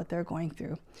understands what they're going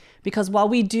through. Because while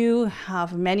we do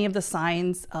have many of the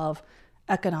signs of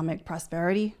economic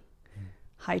prosperity,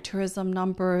 high tourism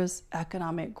numbers,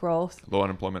 economic growth, Low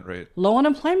unemployment rate.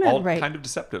 All kind of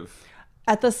deceptive.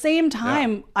 At the same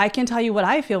time, I can tell you what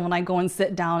I feel when I go and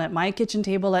sit down at my kitchen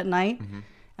table at night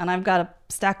and I've got a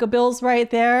stack of bills right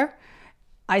there.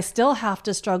 I still have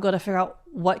to struggle to figure out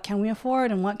what can we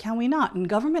afford and what can we not. And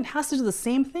government has to do the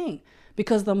same thing,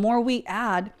 because the more we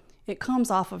add, it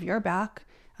comes off of your back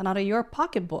and out of your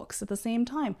pocketbooks at the same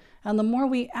time. And the more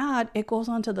we add, it goes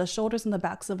onto the shoulders and the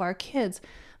backs of our kids.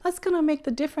 That's going to make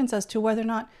the difference as to whether or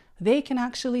not they can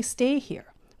actually stay here,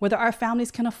 whether our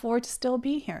families can afford to still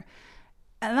be here.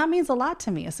 And that means a lot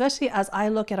to me, especially as I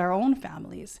look at our own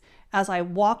families, as I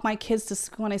walk my kids to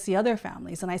school and I see other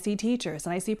families and I see teachers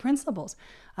and I see principals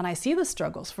and I see the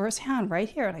struggles firsthand right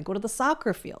here. And I go to the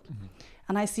soccer field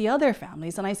and I see other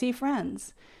families and I see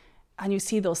friends, and you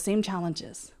see those same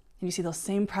challenges and you see those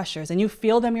same pressures and you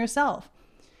feel them yourself.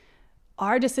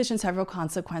 Our decisions have real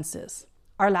consequences.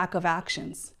 Our lack of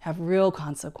actions have real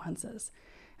consequences.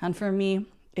 And for me,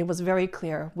 it was very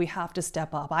clear we have to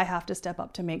step up. I have to step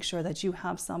up to make sure that you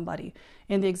have somebody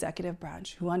in the executive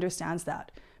branch who understands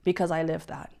that, because I live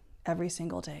that every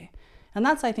single day. And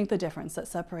that's, I think, the difference that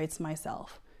separates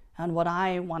myself and what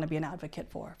I want to be an advocate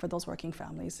for those working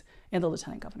families in the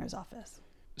Lieutenant Governor's office.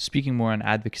 Speaking more on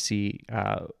advocacy,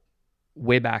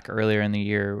 way back earlier in the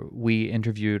year, we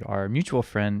interviewed our mutual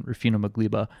friend, Rufino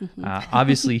Magliba.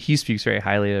 Obviously, he speaks very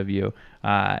highly of you.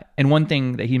 And one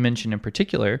thing that he mentioned in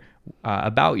particular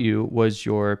about you was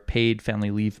your paid family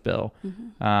leave bill.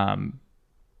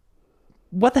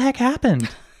 What the heck happened?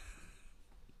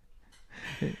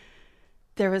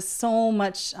 There was so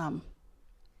much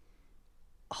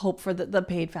hope for the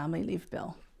paid family leave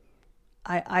bill.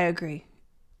 I agree.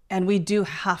 And we do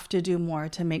have to do more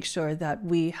to make sure that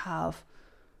we have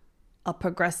a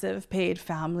progressive paid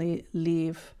family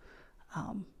leave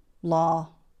law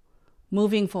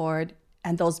moving forward,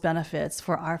 and those benefits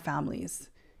for our families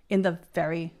in the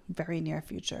very, very near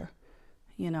future,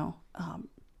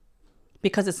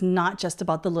 because it's not just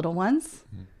about the little ones,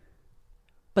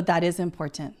 but that is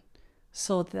important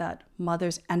so that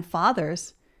mothers and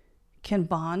fathers can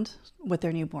bond with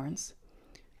their newborns,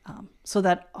 so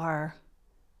that our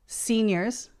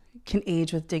seniors can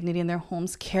age with dignity in their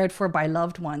homes, cared for by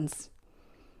loved ones,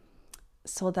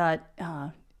 so that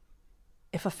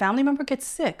if a family member gets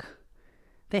sick,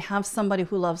 they have somebody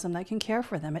who loves them that can care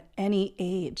for them at any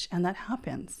age, and that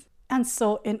happens. And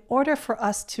so in order for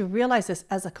us to realize this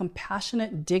as a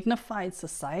compassionate, dignified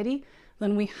society,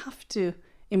 then we have to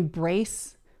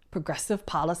embrace progressive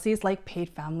policies like paid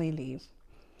family leave.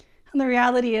 And the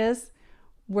reality is,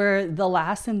 we're the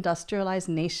last industrialized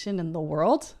nation in the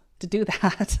world to do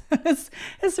that.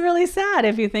 It's really sad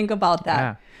if you think about that.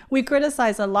 Yeah. We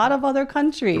criticize a lot of other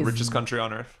countries. The richest country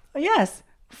on earth. Yes,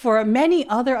 for many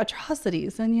other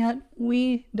atrocities, and yet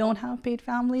we don't have paid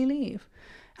family leave.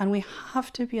 And we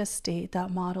have to be a state that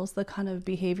models the kind of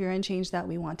behavior and change that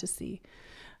we want to see.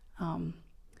 And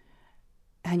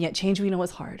yet change we know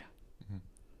is hard.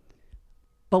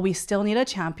 But we still need a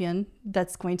champion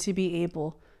that's going to be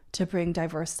able to bring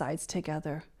diverse sides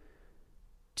together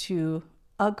to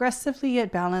aggressively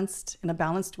yet balanced, in a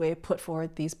balanced way, put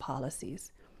forward these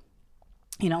policies.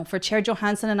 You know, for Chair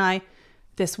Johansson and I,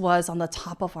 this was on the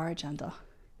top of our agenda.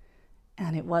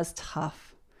 And it was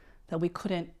tough that we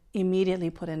couldn't immediately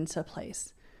put into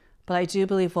place. But I do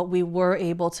believe what we were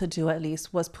able to do at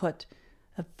least was put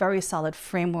a very solid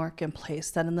framework in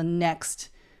place that in the next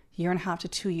year and a half to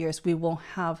 2 years, we will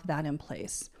have that in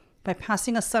place. By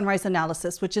passing a sunrise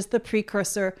analysis, which is the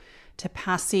precursor to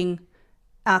passing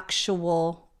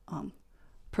actual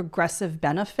progressive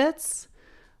benefits,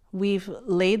 we've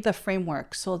laid the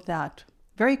framework so that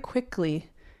very quickly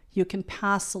you can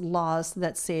pass laws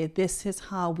that say this is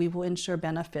how we will ensure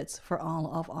benefits for all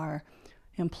of our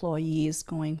employees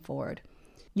going forward.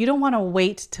 You don't want to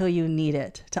wait till you need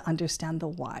it to understand the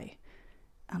why.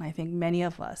 And I think many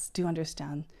of us do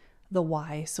understand the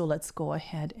why. So let's go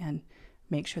ahead and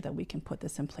make sure that we can put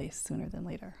this in place sooner than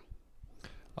later.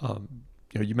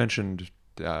 You mentioned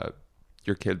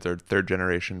your kids are third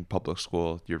generation public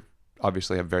school. You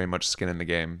obviously have very much skin in the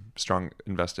game.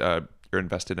 You're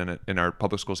invested in it, in our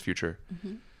public schools' future.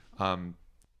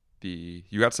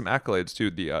 You got some accolades too.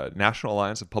 The National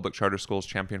Alliance of Public Charter Schools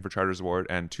Champion for Charters Award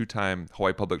and 2-time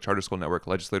Hawaii Public Charter School Network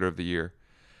Legislator of the Year.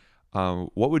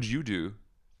 What would you do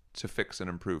to fix and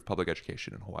improve public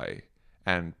education in Hawaii?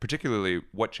 And particularly,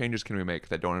 what changes can we make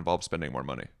that don't involve spending more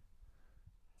money?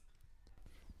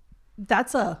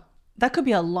 That could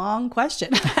be a long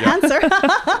question to answer.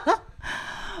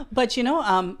 But you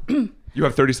you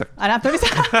have 30 seconds. I have 30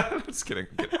 seconds. Just kidding.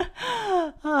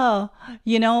 Oh,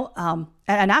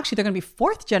 and actually they're going to be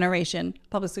fourth generation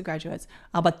public school graduates,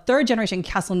 but third generation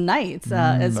Castle Knights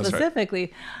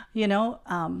specifically.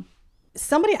 Right.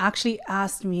 Somebody actually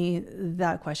asked me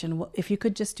that question. Well, if you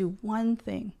could just do one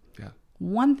thing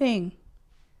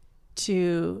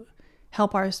to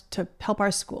help our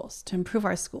schools, to improve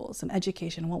our schools and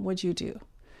education, what would you do?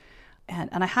 And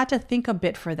I had to think a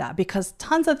bit for that, because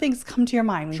tons of things come to your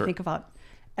mind when you think about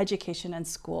education and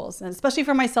schools, and especially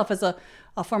for myself as a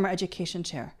former education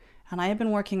chair. And I have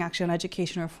been working actually on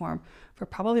education reform for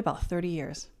probably about 30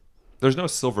 years. There's no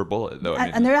silver bullet, though.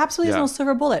 And there absolutely is no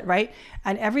silver bullet, right?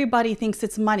 And everybody thinks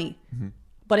it's money.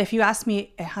 But if you ask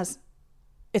me,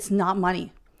 it's not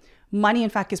money. Money, in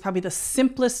fact, is probably the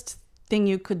simplest thing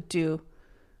you could do.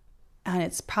 And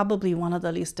it's probably one of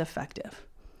the least effective.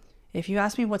 If you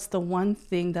ask me what's the one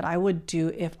thing that I would do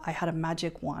if I had a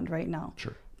magic wand right now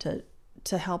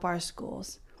to help our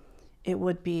schools, it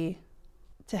would be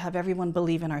to have everyone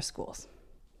believe in our schools.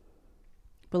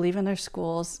 Believe in their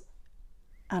schools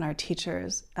and our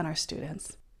teachers and our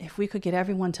students. If we could get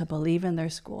everyone to believe in their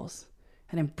schools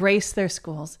and embrace their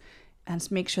schools and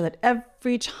make sure that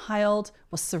every child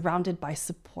was surrounded by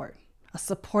support, a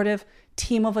supportive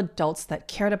team of adults that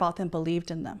cared about them, believed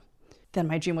in them, then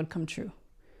my dream would come true.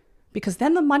 Because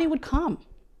then the money would come.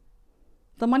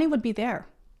 The money would be there.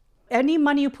 Any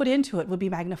money you put into it would be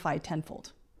magnified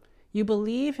tenfold. You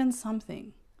believe in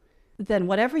something, then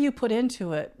whatever you put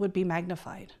into it would be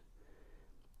magnified.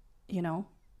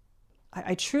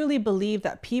 I truly believe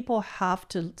that people have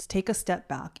to take a step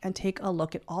back and take a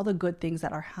look at all the good things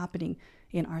that are happening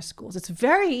in our schools. It's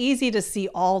very easy to see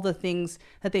all the things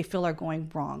that they feel are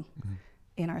going wrong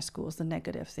in our schools, the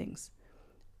negative things.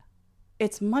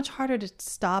 It's much harder to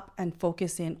stop and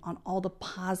focus in on all the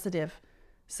positive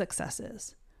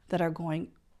successes that are going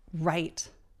right.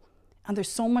 And there's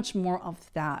so much more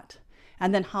of that.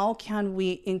 And then how can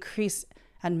we increase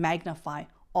and magnify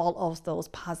all of those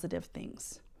positive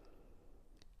things?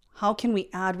 How can we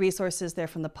add resources there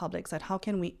from the public side? How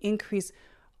can we increase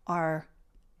our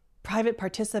private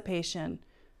participation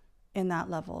in that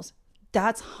levels?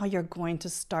 That's how you're going to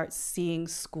start seeing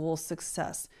school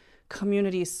success,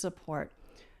 community support.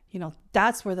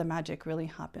 That's where the magic really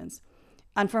happens.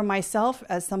 And for myself,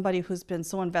 as somebody who's been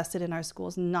so invested in our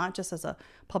schools, not just as a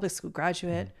public school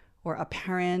graduate or a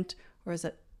parent or as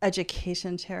an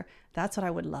education chair, that's what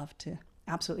I would love to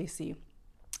absolutely see.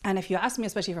 And if you ask me,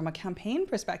 especially from a campaign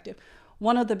perspective,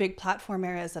 one of the big platform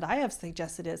areas that I have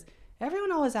suggested is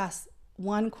everyone always asks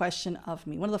one question of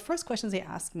me. One of the first questions they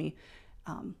ask me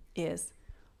is,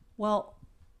 well,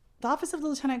 the office of the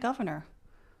lieutenant governor,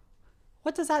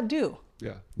 what does that do?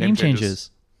 Yeah. Name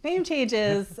changes. Name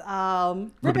changes,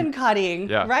 ribbon cutting,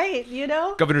 Yeah. right? You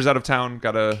know? Governor's out of town.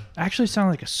 Gotta. Actually sound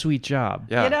like a sweet job.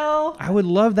 Yeah. You know? I would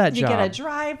love that You job. get a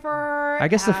driver. I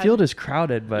guess the and- field is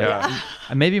crowded, but Yeah.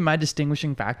 maybe my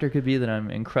distinguishing factor could be that I'm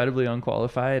incredibly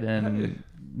unqualified and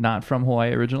not from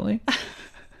Hawaii originally.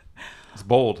 It's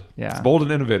bold. Yeah. It's bold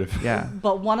and innovative. Yeah.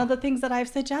 But one of the things that I've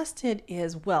suggested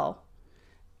is, well,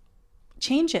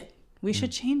 change it. We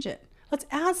should change it. Let's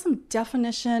add some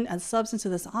definition and substance to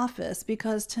this office,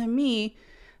 because to me,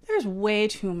 there's way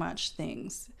too much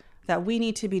things that we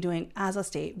need to be doing as a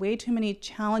state, way too many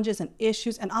challenges and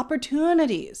issues and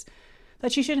opportunities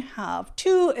that you should have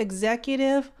two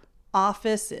executive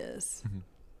offices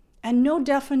and no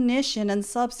definition and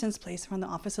substance placed around the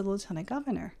office of the lieutenant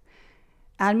governor.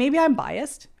 And maybe I'm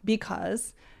biased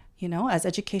because, you know, as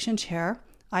education chair,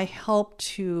 I helped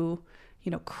to,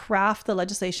 you know, craft the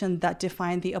legislation that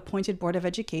defined the appointed Board of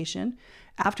Education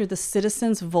after the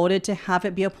citizens voted to have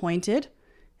it be appointed.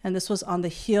 And this was on the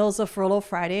heels of Furlough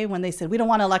Friday, when they said, we don't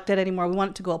want elected anymore. We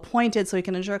want it to go appointed so we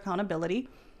can ensure accountability.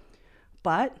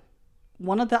 But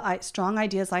one of the strong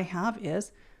ideas I have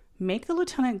is make the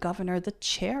lieutenant governor the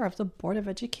chair of the Board of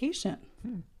Education.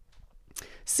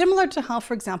 Similar to how,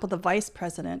 for example, the vice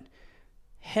president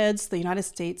heads the United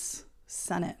States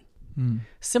Senate.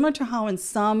 Similar to how in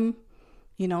some,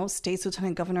 you know, states,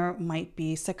 lieutenant governor might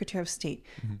be secretary of state.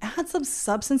 Add some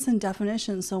substance and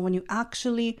definition, so when you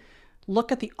actually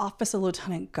look at the office of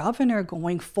lieutenant governor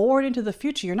going forward into the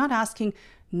future, you're not asking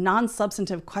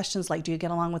non-substantive questions like, do you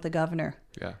get along with the governor?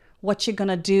 Yeah. What you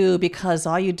gonna do, because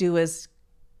all you do is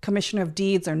commissioner of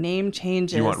deeds or name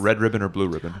changes. Do you want red ribbon or blue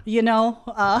ribbon? You know,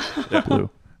 Blue.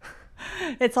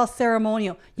 it's all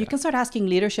ceremonial. You can start asking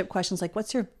leadership questions like,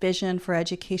 what's your vision for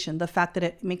education? The fact that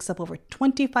it makes up over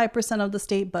 25% of the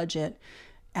state budget,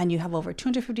 and you have over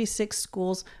 256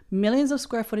 schools, millions of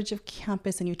square footage of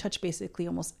campus, and you touch basically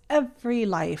almost every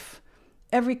life,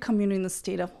 every community in the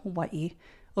state of Hawaii,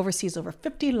 oversees over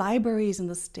 50 libraries in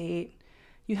the state.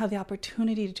 You have the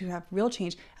opportunity to have real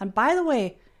change. And by the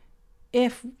way,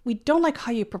 if we don't like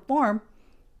how you perform,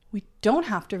 we don't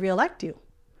have to reelect you.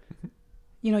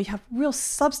 You know, you have real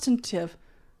substantive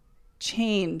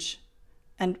change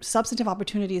and substantive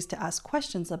opportunities to ask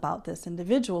questions about this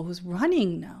individual who's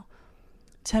running now.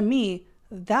 To me,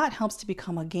 that helps to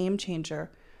become a game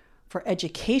changer for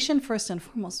education first and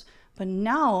foremost. But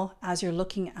now, as you're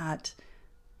looking at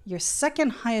your second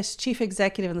highest chief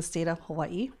executive in the state of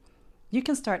Hawaii, you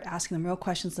can start asking them real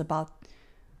questions about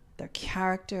their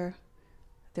character,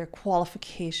 their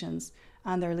qualifications,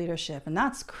 and their leadership. And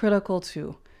that's critical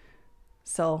too.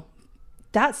 So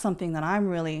that's something that I'm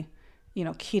really, you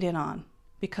know, keyed in on,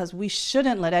 because we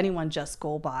shouldn't let anyone just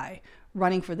go by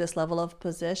running for this level of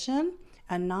position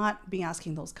and not be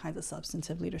asking those kinds of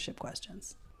substantive leadership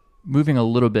questions. Moving a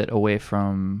little bit away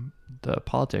from the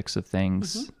politics of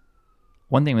things,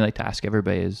 one thing we like to ask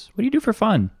everybody is, what do you do for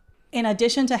fun? In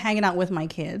addition to hanging out with my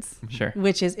kids, Sure.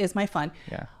 which is my fun,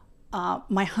 Yeah.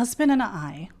 my husband and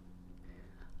I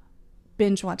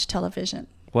binge watch television.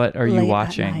 What are you late at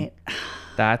watching? night.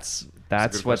 That's good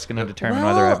what's question. going to determine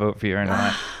whether I Well, vote for you or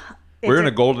not. We're in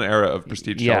a golden era of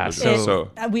prestige Yeah, television.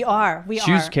 so- So We are.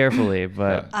 Choose carefully,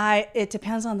 but It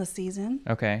depends on the season.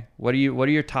 okay. What are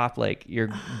your top, like, your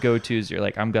go-tos? You're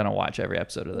like, I'm gonna watch every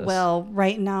episode of this. Well,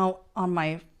 right now on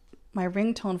my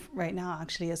ringtone right now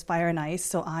actually is Fire and Ice,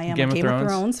 so I am Game a of Game of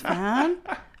Thrones? Thrones fan,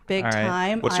 big All right.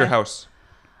 time. what's your house?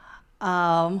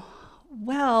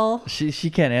 Well, she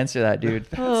can't answer that, dude.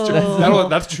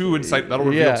 That's too insight. That'll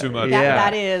reveal Yeah. too much. Yeah.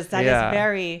 that is Yeah.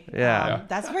 very Yeah.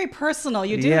 that's very personal.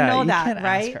 You do Yeah, know you that, can't ask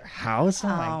right? her house? Oh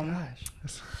my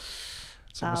gosh.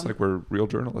 It's almost like we're real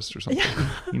journalists or something.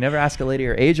 You never ask a lady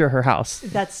her age or her house.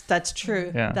 That's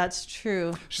true. Yeah. That's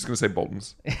true. She's gonna say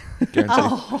Bolton's. Guaranteed.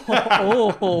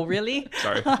 Oh, really?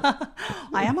 Sorry.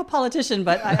 I am a politician,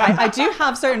 but I do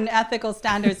have certain ethical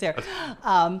standards here.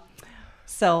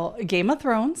 So Game of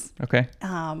Thrones. Okay.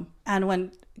 And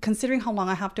when considering how long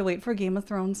I have to wait for Game of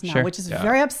Thrones now, Sure. which is Yeah.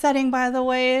 very upsetting, by the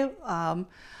way,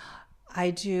 I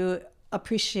do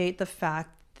appreciate the fact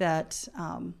that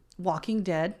Walking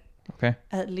Dead Okay.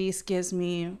 at least gives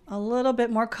me a little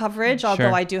bit more coverage, although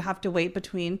Sure. I do have to wait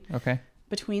between Okay.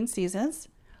 seasons.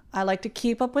 I like to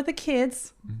keep up with the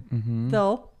kids,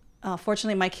 though.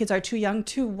 Fortunately, my kids are too young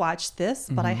to watch this,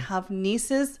 but I have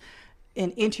nieces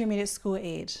in intermediate school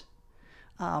age.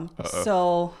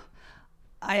 So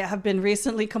I have been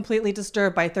recently completely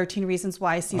disturbed by 13 Reasons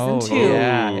Why season 2.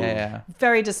 Yeah.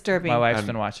 Very disturbing. My wife's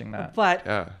been watching that. But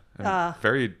Yeah. And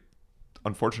very,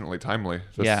 unfortunately, timely.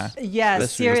 yes,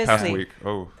 This seriously. past week.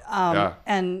 Yeah.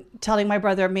 And telling my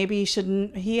brother maybe he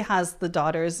shouldn't. He has the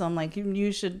daughters. I'm like,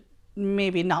 you should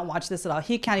maybe not watch this at all.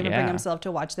 He can't even bring himself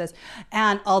to watch this.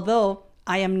 And although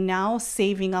I am now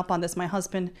saving up on this, my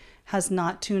husband has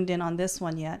not tuned in on this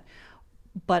one yet,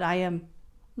 but I am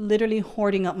literally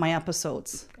hoarding up my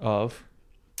episodes. Of?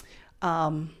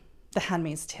 The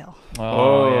Handmaid's Tale.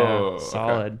 Oh, yeah.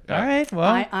 Solid. Okay. Yeah. All right.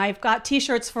 Well, I've got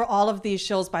T-shirts for all of these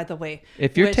shows, by the way.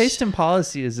 if your which taste in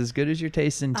policy is as good as your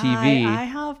taste in TV,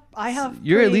 I have.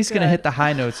 you're at pretty least going to good- hit the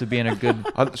high notes of being a good,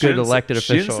 She good didn't elected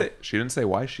say, official. She didn't say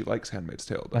why she likes Handmaid's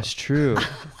Tale, though. That's true.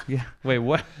 Yeah. Wait,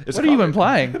 what? It's What are you comedy.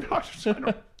 implying?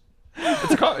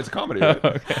 It's a comedy.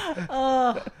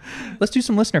 Right? Let's do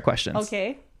some listener questions.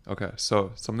 Okay. Okay,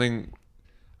 so something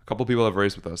a couple people have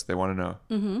raised with us. They want to know.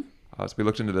 Mm-hmm. So we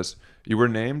looked into this. You were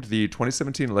named the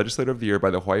 2017 Legislator of the Year by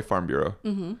the Hawaii Farm Bureau.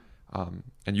 Mm-hmm.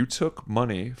 And you took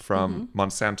money from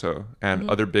Monsanto and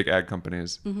other big ag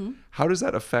companies. Mm-hmm. How does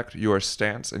that affect your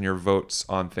stance and your votes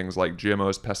on things like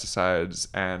GMOs, pesticides,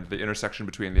 and the intersection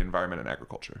between the environment and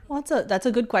agriculture? Well, that's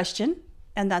a good question,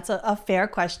 and that's a fair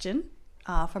question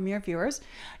from your viewers.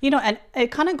 And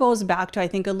it kind of goes back to, I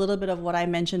think, a little bit of what I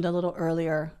mentioned a little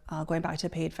earlier, going back to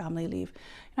paid family leave.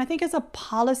 And I think as a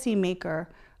policymaker,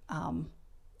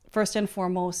 first and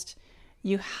foremost,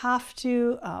 you have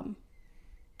to,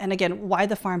 and again, why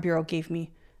the Farm Bureau gave me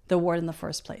the award in the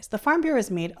first place. The Farm Bureau is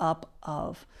made up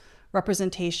of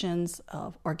representations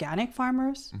of organic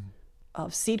farmers,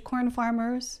 of seed corn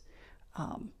farmers,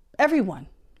 everyone,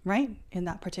 right, in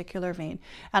that particular vein.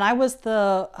 And I was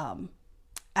the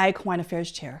Ag Hawaiian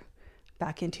Affairs Chair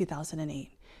back in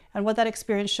 2008. And what that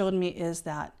experience showed me is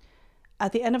that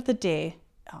at the end of the day,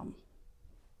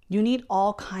 you need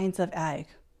all kinds of ag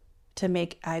to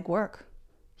make ag work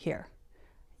here.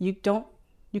 You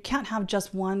can't have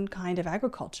just one kind of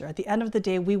agriculture. At the end of the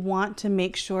day, we want to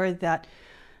make sure that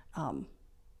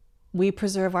we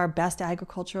preserve our best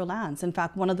agricultural lands. In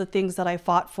fact, one of the things that I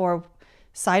fought for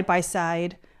side by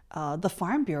side the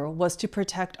Farm Bureau was to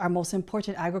protect our most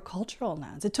important agricultural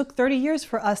lands. It took 30 years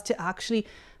for us to actually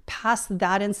pass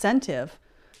that incentive.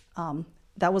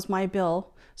 That was my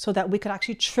bill, so that we could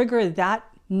actually trigger that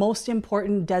most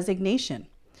important designation.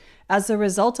 As a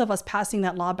result of us passing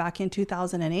that law back in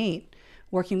 2008,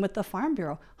 working with the Farm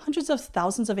Bureau, hundreds of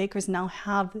thousands of acres now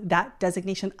have that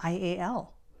designation IAL.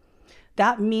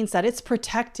 That means that it's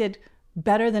protected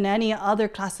better than any other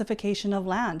classification of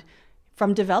land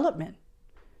from development.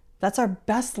 That's our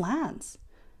best lands,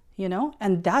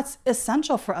 and that's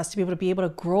essential for us to be able to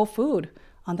grow food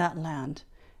on that land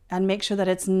and make sure that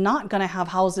it's not going to have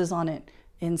houses on it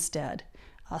instead.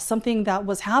 Something that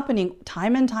was happening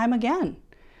time and time again.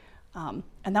 And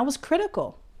that was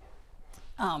critical.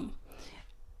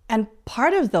 And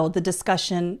part of, though, the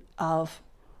discussion of,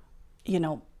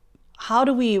 how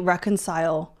do we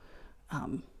reconcile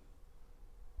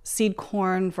seed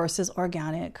corn versus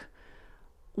organic?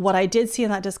 What I did see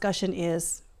in that discussion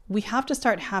is we have to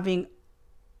start having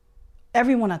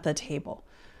everyone at the table,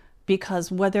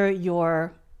 because whether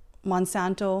you're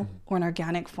Monsanto or an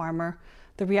organic farmer,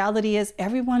 the reality is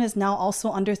everyone is now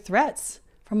also under threats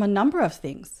from a number of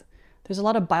things. There's a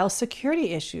lot of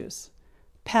biosecurity issues,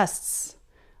 pests,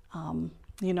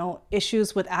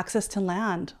 issues with access to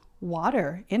land,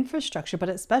 water, infrastructure, but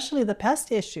especially the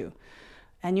pest issue.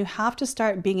 And you have to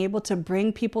start being able to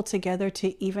bring people together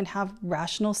to even have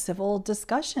rational civil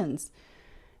discussions.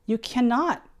 You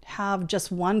cannot have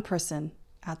just one person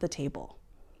at the table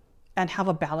and have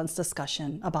a balanced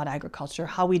discussion about agriculture,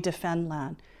 how we defend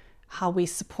land, how we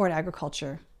support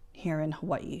agriculture here in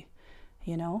Hawaii,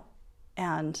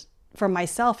 And for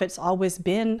myself, it's always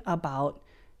been about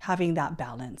having that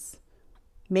balance,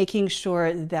 making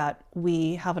sure that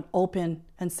we have an open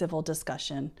and civil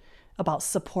discussion about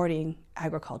supporting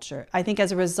agriculture. I think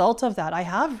as a result of that, I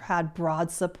have had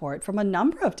broad support from a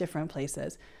number of different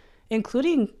places,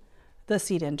 including the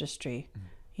seed industry,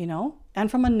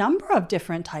 and from a number of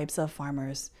different types of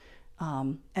farmers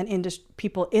and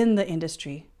people in the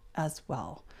industry as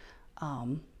well.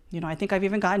 I think I've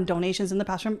even gotten donations in the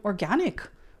past from organic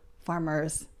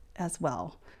farmers as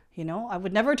well. I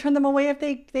would never turn them away if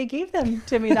they gave them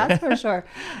to me, that's for sure.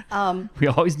 We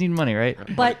always need money, right?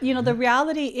 But, the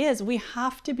reality is we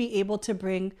have to be able to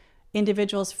bring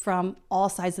individuals from all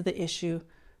sides of the issue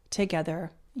together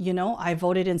You know, I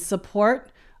voted in support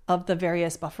of the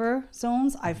various buffer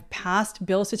zones. I've passed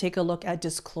bills to take a look at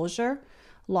disclosure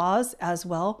laws as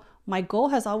well. My goal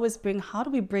has always been, how do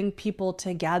we bring people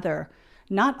together,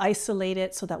 not isolate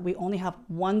it so that we only have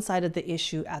one side of the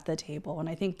issue at the table. And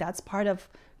I think that's part of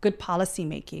good policy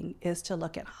making, is to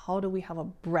look at how do we have a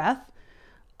breadth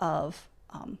of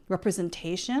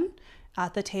representation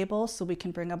at the table so we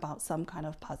can bring about some kind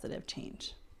of positive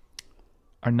change.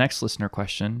 Our next listener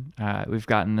question, we've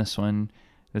gotten this one.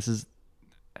 This is,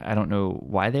 I don't know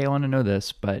why they want to know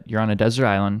this, but you're on a desert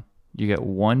island. You get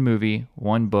one movie,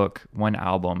 one book, one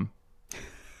album.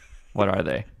 What are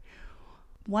they?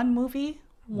 One movie,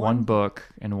 one book,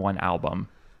 and one album.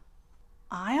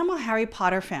 I am a Harry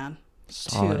Potter fan.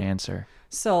 Solid too. answer.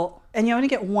 So, and you only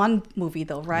get one movie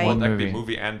though, right? Well, that could be movie.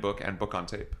 movie and book on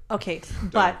tape. Okay,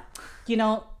 but you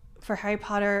know, for Harry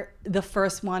Potter, the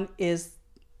first one is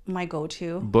my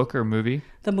go-to. Book or movie?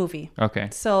 The movie. Okay.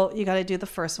 So you got to do the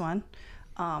first one.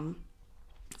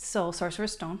 So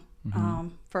Sorcerer's Stone,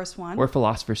 first one. Or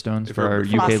Philosopher's Stones If for our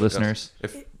you're- UK Philosopher- listeners.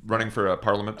 If running for a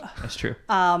parliament, That's true.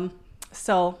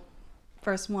 So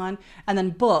first one, and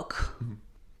then book.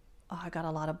 Oh, I got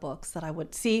a lot of books that I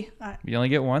would see. You only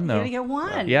get one You though. only get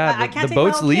one. Yeah, I the can't take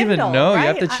boat's my own leaving. Kindle, No, you right?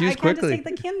 have to choose I can't quickly. just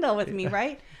take the Kindle with me,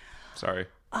 right? sorry.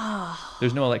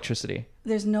 There's no electricity.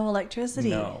 There's no electricity.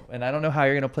 No. And I don't know how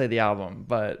you're going to play the album,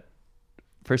 but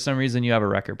for some reason you have a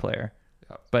record player.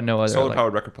 Yeah. But no other. Solar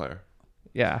powered record player.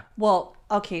 Yeah, Well,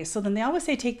 okay. So then they always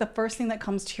say take the first thing that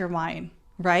comes to your mind,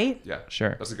 right? Yeah,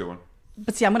 Sure. That's a good one.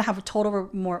 But see, I'm gonna have a total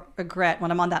more regret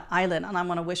when I'm on that island and I'm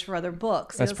gonna wish for other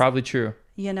books. that's It's- probably true.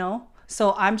 you know.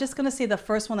 So I'm just gonna say the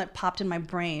first one that popped in my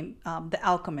brain, The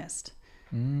Alchemist.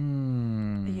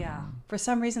 Yeah, for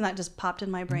some reason that just popped in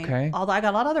my brain. Okay. Although I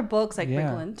got a lot of other books like Yeah.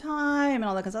 Wrinkle in Time and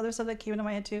all that kind of other stuff that came into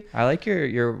my head too. I like your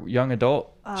young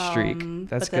adult streak.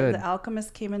 That's but good. The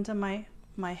Alchemist came into my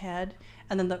head,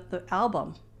 and then the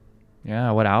album.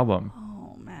 Yeah, what album?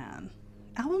 Oh man,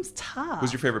 album's tough.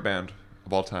 Who's your favorite band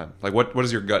of all time? Like, what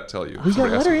does your gut tell you? Who's got?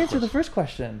 Somebody Let asked her me answer the question. first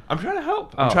question. I'm trying to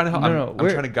help. I'm trying to help. I'm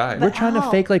trying to guide. We're trying to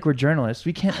Al- fake like we're journalists.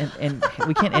 We can't and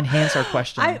we can't enhance our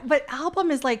question. But album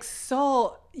is like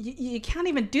so you can't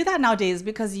even do that nowadays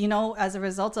because you know as a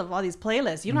result of all these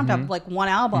playlists you don't have to have like one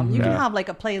album. You can Yeah. have like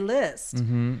a playlist.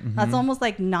 That's almost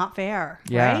like not fair,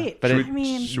 Yeah, right? but should, I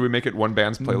mean, should we make it one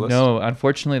band's playlist? No,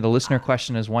 unfortunately, the listener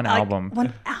question is one like, album.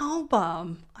 one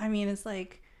album. I mean, it's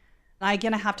like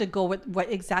again I have to go with what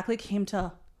exactly came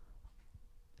to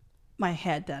my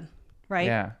head then, right?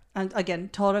 Yeah. And again,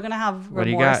 totally gonna have What do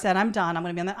you remorse got? and I'm done. I'm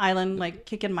gonna be on the island like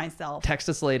kicking myself. Text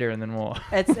us later and then we'll.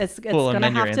 It's We'll gonna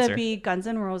amend your have to answer. be Guns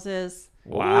N' Roses.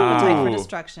 Wow. Appetite for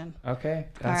Destruction. Okay,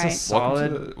 All that's right. a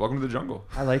solid. Welcome to the jungle.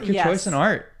 I like your Yes. choice in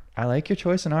art. I like your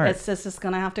choice in art. It's just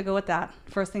gonna have to go with that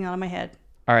first thing out of my head.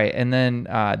 All right, and then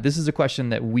this is a question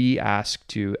that we ask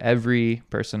to every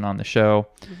person on the show.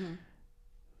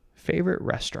 Favorite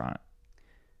restaurant?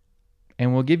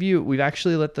 And we'll give you. We've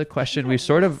actually let the question. We've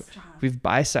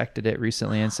bisected it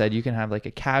recently and said you can have like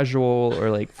a casual or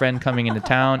like friend coming into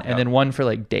town, and then one for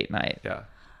like date night. Yeah.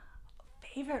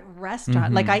 Favorite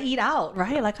restaurant? Like I eat out,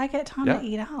 right? Like I get time Yeah. to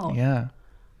eat out. Yeah.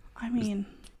 I mean,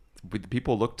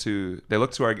 People look to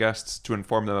our guests to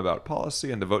inform them about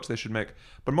policy and the votes they should make,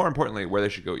 but more importantly, where they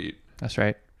should go eat. That's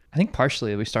right. I think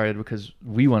partially we started because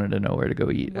we wanted to know where to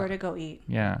go eat. where to go eat?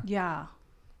 Yeah. Yeah.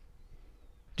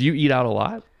 Do you eat out a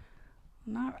lot?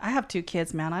 I have 2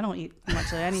 kids, man. I don't eat much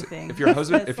of anything. If your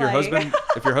husband, It's if your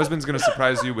like- husband's gonna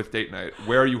surprise you with date night,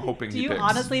 where are you hoping Do he you picks?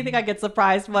 honestly think I get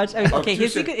surprised much? I mean, okay,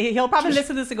 he'll probably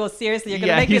listen to this and go, seriously, you're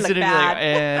gonna make me he's look sitting bad.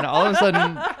 and all of a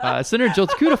sudden, Senator Jill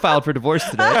Takuda filed for divorce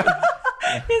today.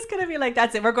 He's gonna be like,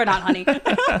 "That's it, we're going out, honey."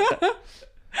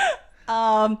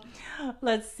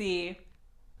 Let's see.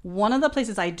 One of the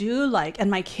places I do like, and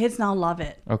my kids now love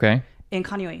it, Okay, in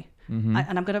Kaneohe, and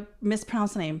I'm gonna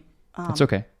mispronounce the name. it's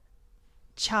okay.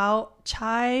 Chai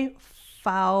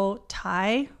Phao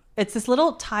Thai. It's this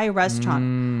little Thai restaurant,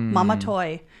 Mama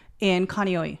Toy, in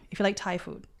Kaneohe. If you like Thai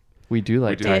food, We do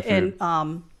like do. Thai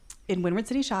food. in Windward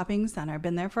City Shopping Center.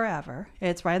 Been there forever.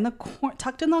 It's right in the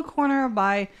tucked in the corner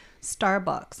by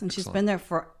Starbucks, and she's been there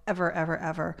forever,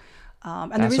 ever.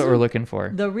 And That's what we're looking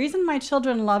for. The reason my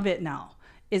children love it now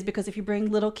is because if you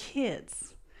bring little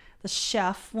kids, the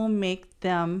chef will make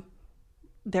them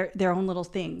their own little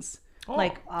things.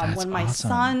 Like That's when my awesome.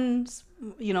 sons,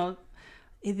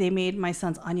 they made my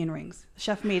son's onion rings. The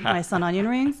chef made my son onion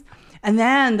rings, and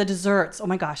then the desserts. Oh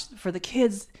my gosh! For the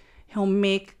kids, he'll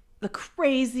make the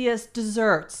craziest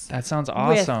desserts. That sounds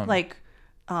awesome. With like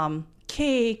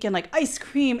cake and like ice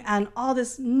cream and all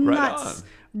this Right nuts on.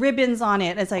 ribbons on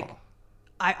it. It's like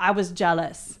I was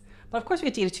jealous, but of course we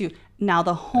get to eat it too. Now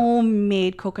the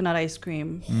homemade coconut ice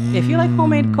cream. If you like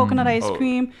homemade coconut ice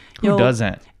cream, Who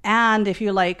doesn't? And if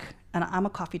you like, and I'm a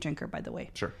coffee drinker, by the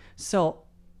way. Sure. So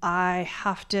I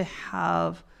have to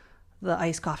have the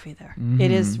iced coffee there. It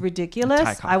is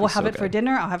ridiculous. Thai I will coffee's have so it for good.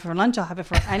 dinner. I'll have it for lunch. I'll have it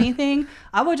for anything.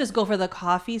 I will just go for the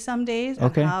coffee some days and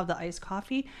Okay. have the iced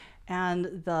coffee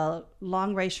and the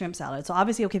long rice shrimp salad. So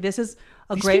obviously, okay, this is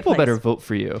a These great people place. better vote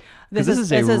for you. This This is- is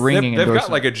this a is- ringing They've got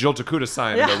endorsement. like a Jill Takuta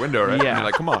sign in their window, right? Yeah. I mean,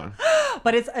 like, come on.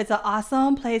 But it's an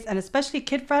awesome place and especially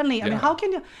kid friendly. I mean, Yeah. how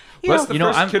can you Well, that's the You know,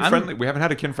 first I'm- kid-friendly. We haven't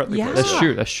had a kid-friendly Yeah. place That's yet.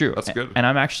 true. That's true. That's good. And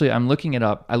I'm looking it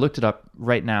up. I looked it up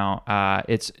right now.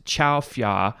 It's Chow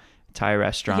Phya Thai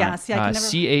restaurant. Yeah, see, I can never-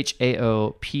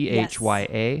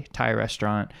 CHAOPHYA Thai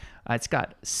restaurant. It's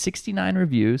got 69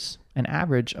 reviews, an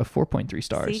average of 4.3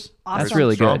 stars. See? That's Awesome.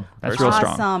 really Strong. good. That's Very real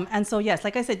awesome. strong. And so yes,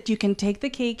 like I said, you can take the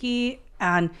keiki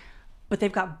but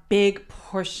they've got big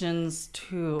portions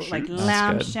too, like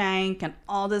lamb good. shank and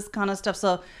all this kind of stuff.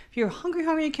 So if you're hungry,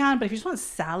 you can. But if you just want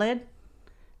salad,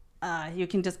 you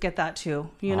can just get that too.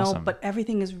 You know. Awesome. But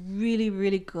everything is really,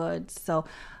 really good. So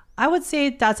I would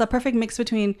say that's a perfect mix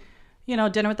between,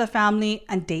 dinner with the family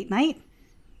and date night.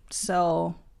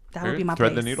 So that would be my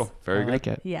Thread place. the needle. Very I good. like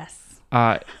it. Yes.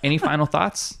 Any final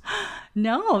thoughts?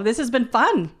 No, this has been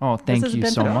fun. Oh, This thank has you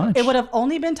been so fun. much. It would have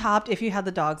only been topped if you had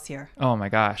the dogs here. Oh my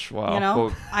gosh! Wow.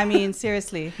 Well, I mean,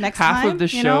 seriously. Next Half time, of the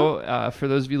you know? show, for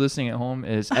those of you listening at home,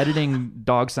 is editing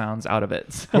dog sounds out of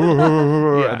it.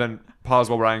 And then pause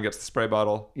while Ryan gets the spray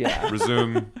bottle. Yeah.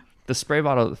 Resume. The spray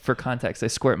bottle, for context, I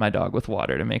squirt my dog with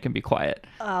water to make him be quiet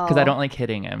because I don't like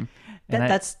hitting him. And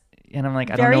That's and I'm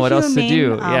like, I don't very know what else to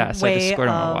do. humane, Yeah, so I just way squirt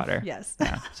him with of- water. yes.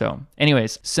 Yeah. So,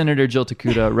 anyways, Senator Jill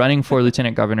Takuta running for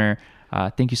lieutenant governor.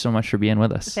 Thank you so much for being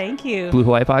with us. Thank you. Blue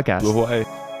Hawaii Podcast. Blue Hawaii.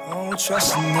 I don't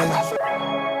trust a nigga.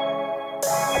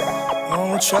 I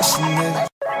don't trust a nigga.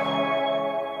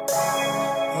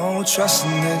 I don't trust a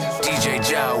nigga. DJ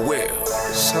Jaw Will.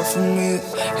 It's hard for me,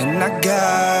 and I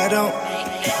got him.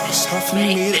 It's hard for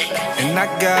me, and I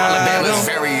got Alabama's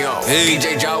him. very own. Hey.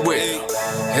 DJ Jaw Will.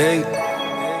 Hey,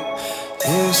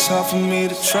 yeah, it's hard for me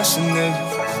to trust a nigga.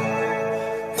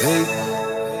 Hey,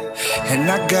 and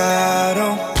I got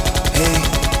him. Hey,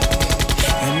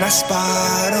 and I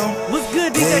spot him. What's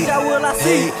good, DJ Jaw Will? I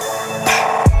see you.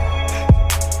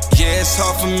 Yeah, it's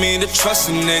hard for me to trust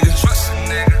a nigga.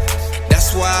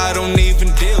 That's why I don't even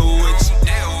deal with you.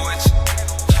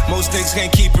 Most niggas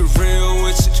can't keep it real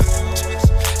with you.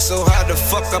 So how the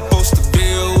fuck I supposed to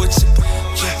build with you?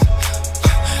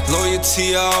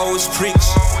 Loyalty I always preach.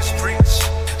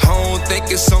 I don't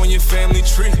think it's on your family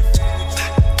tree.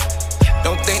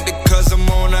 Don't think that cause I'm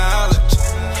on the island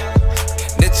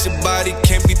that your body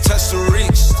can't be touched or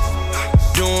reached.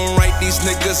 Doing right, these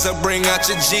niggas I bring out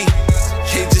your G.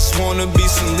 They just wanna be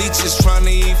some leeches trying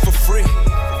to eat for free.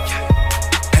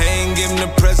 I ain't giving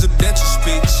a presidential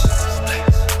speech,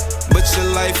 but your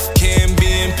life can be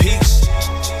impeached.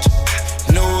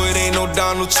 No, it ain't no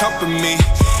Donald Trump in me.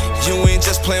 You ain't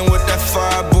just playing with that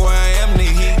fire, boy, I am the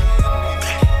heat.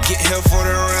 Get held for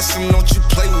the ransom, don't you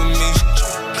play with me.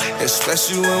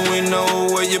 Especially when we know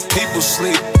where your people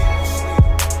sleep.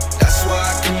 That's why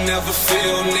I can never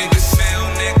feel niggas.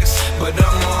 But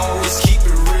I'ma always keep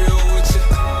it real with you.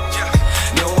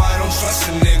 No, I don't trust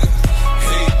a nigga.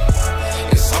 Hey,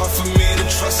 it's hard for me to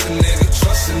trust a nigga.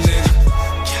 Trust a nigga.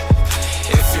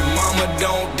 If your mama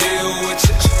don't deal with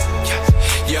you,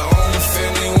 your own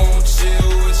family won't chill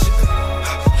with you.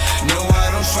 No, I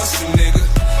don't trust a nigga.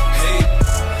 Hey,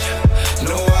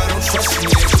 no, I don't trust a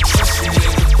nigga. Trust a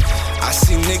nigga. I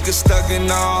see niggas thugging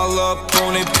all up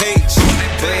on their page,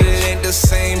 but it ain't the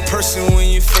same person when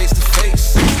you face to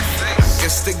face. I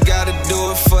guess they gotta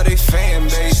do it for their fan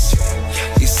base.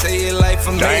 You say your life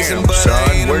amazing, Damn, but I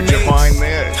son, ain't where'd you amazed. find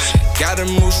this? Gotta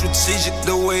move strategic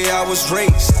the way I was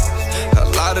raised. A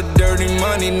lot of dirty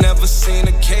money, never seen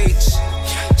a cage.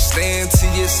 Staying to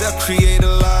yourself, create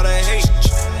a lot of hate.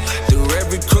 Through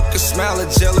every crooked smile, a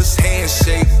jealous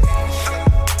handshake.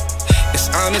 It's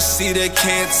honesty they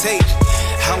can't take.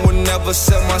 I would never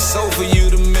sell my soul for you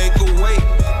to make a way.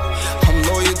 I'm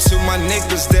loyal to my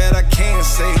niggas that I can't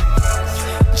say.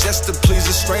 Just to please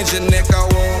a stranger, neck I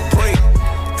won't break.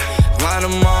 Line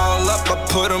them all up, I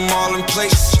put them all in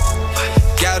place.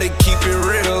 Gotta keep it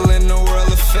real in the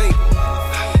world of fate.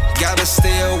 Gotta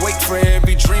stay awake for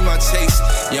every dream I chase.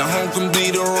 Your home can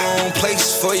be the wrong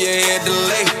place for your head to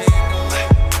lay.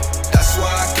 That's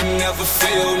why I can never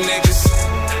feel niggas,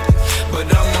 but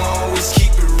I'ma always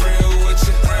keep it real with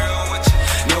you.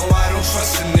 No, I don't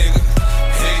trust a nigga.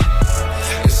 Hey,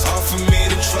 it's hard for me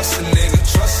to trust a nigga.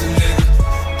 Trust a nigga.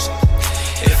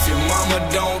 If your mama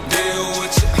don't deal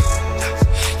with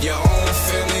you, your own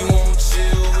family won't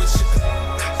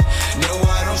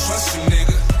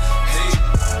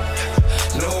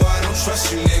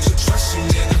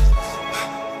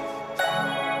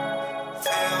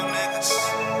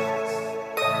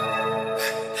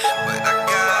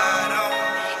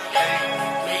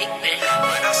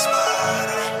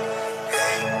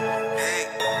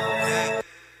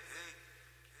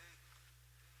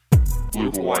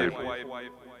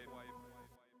wife.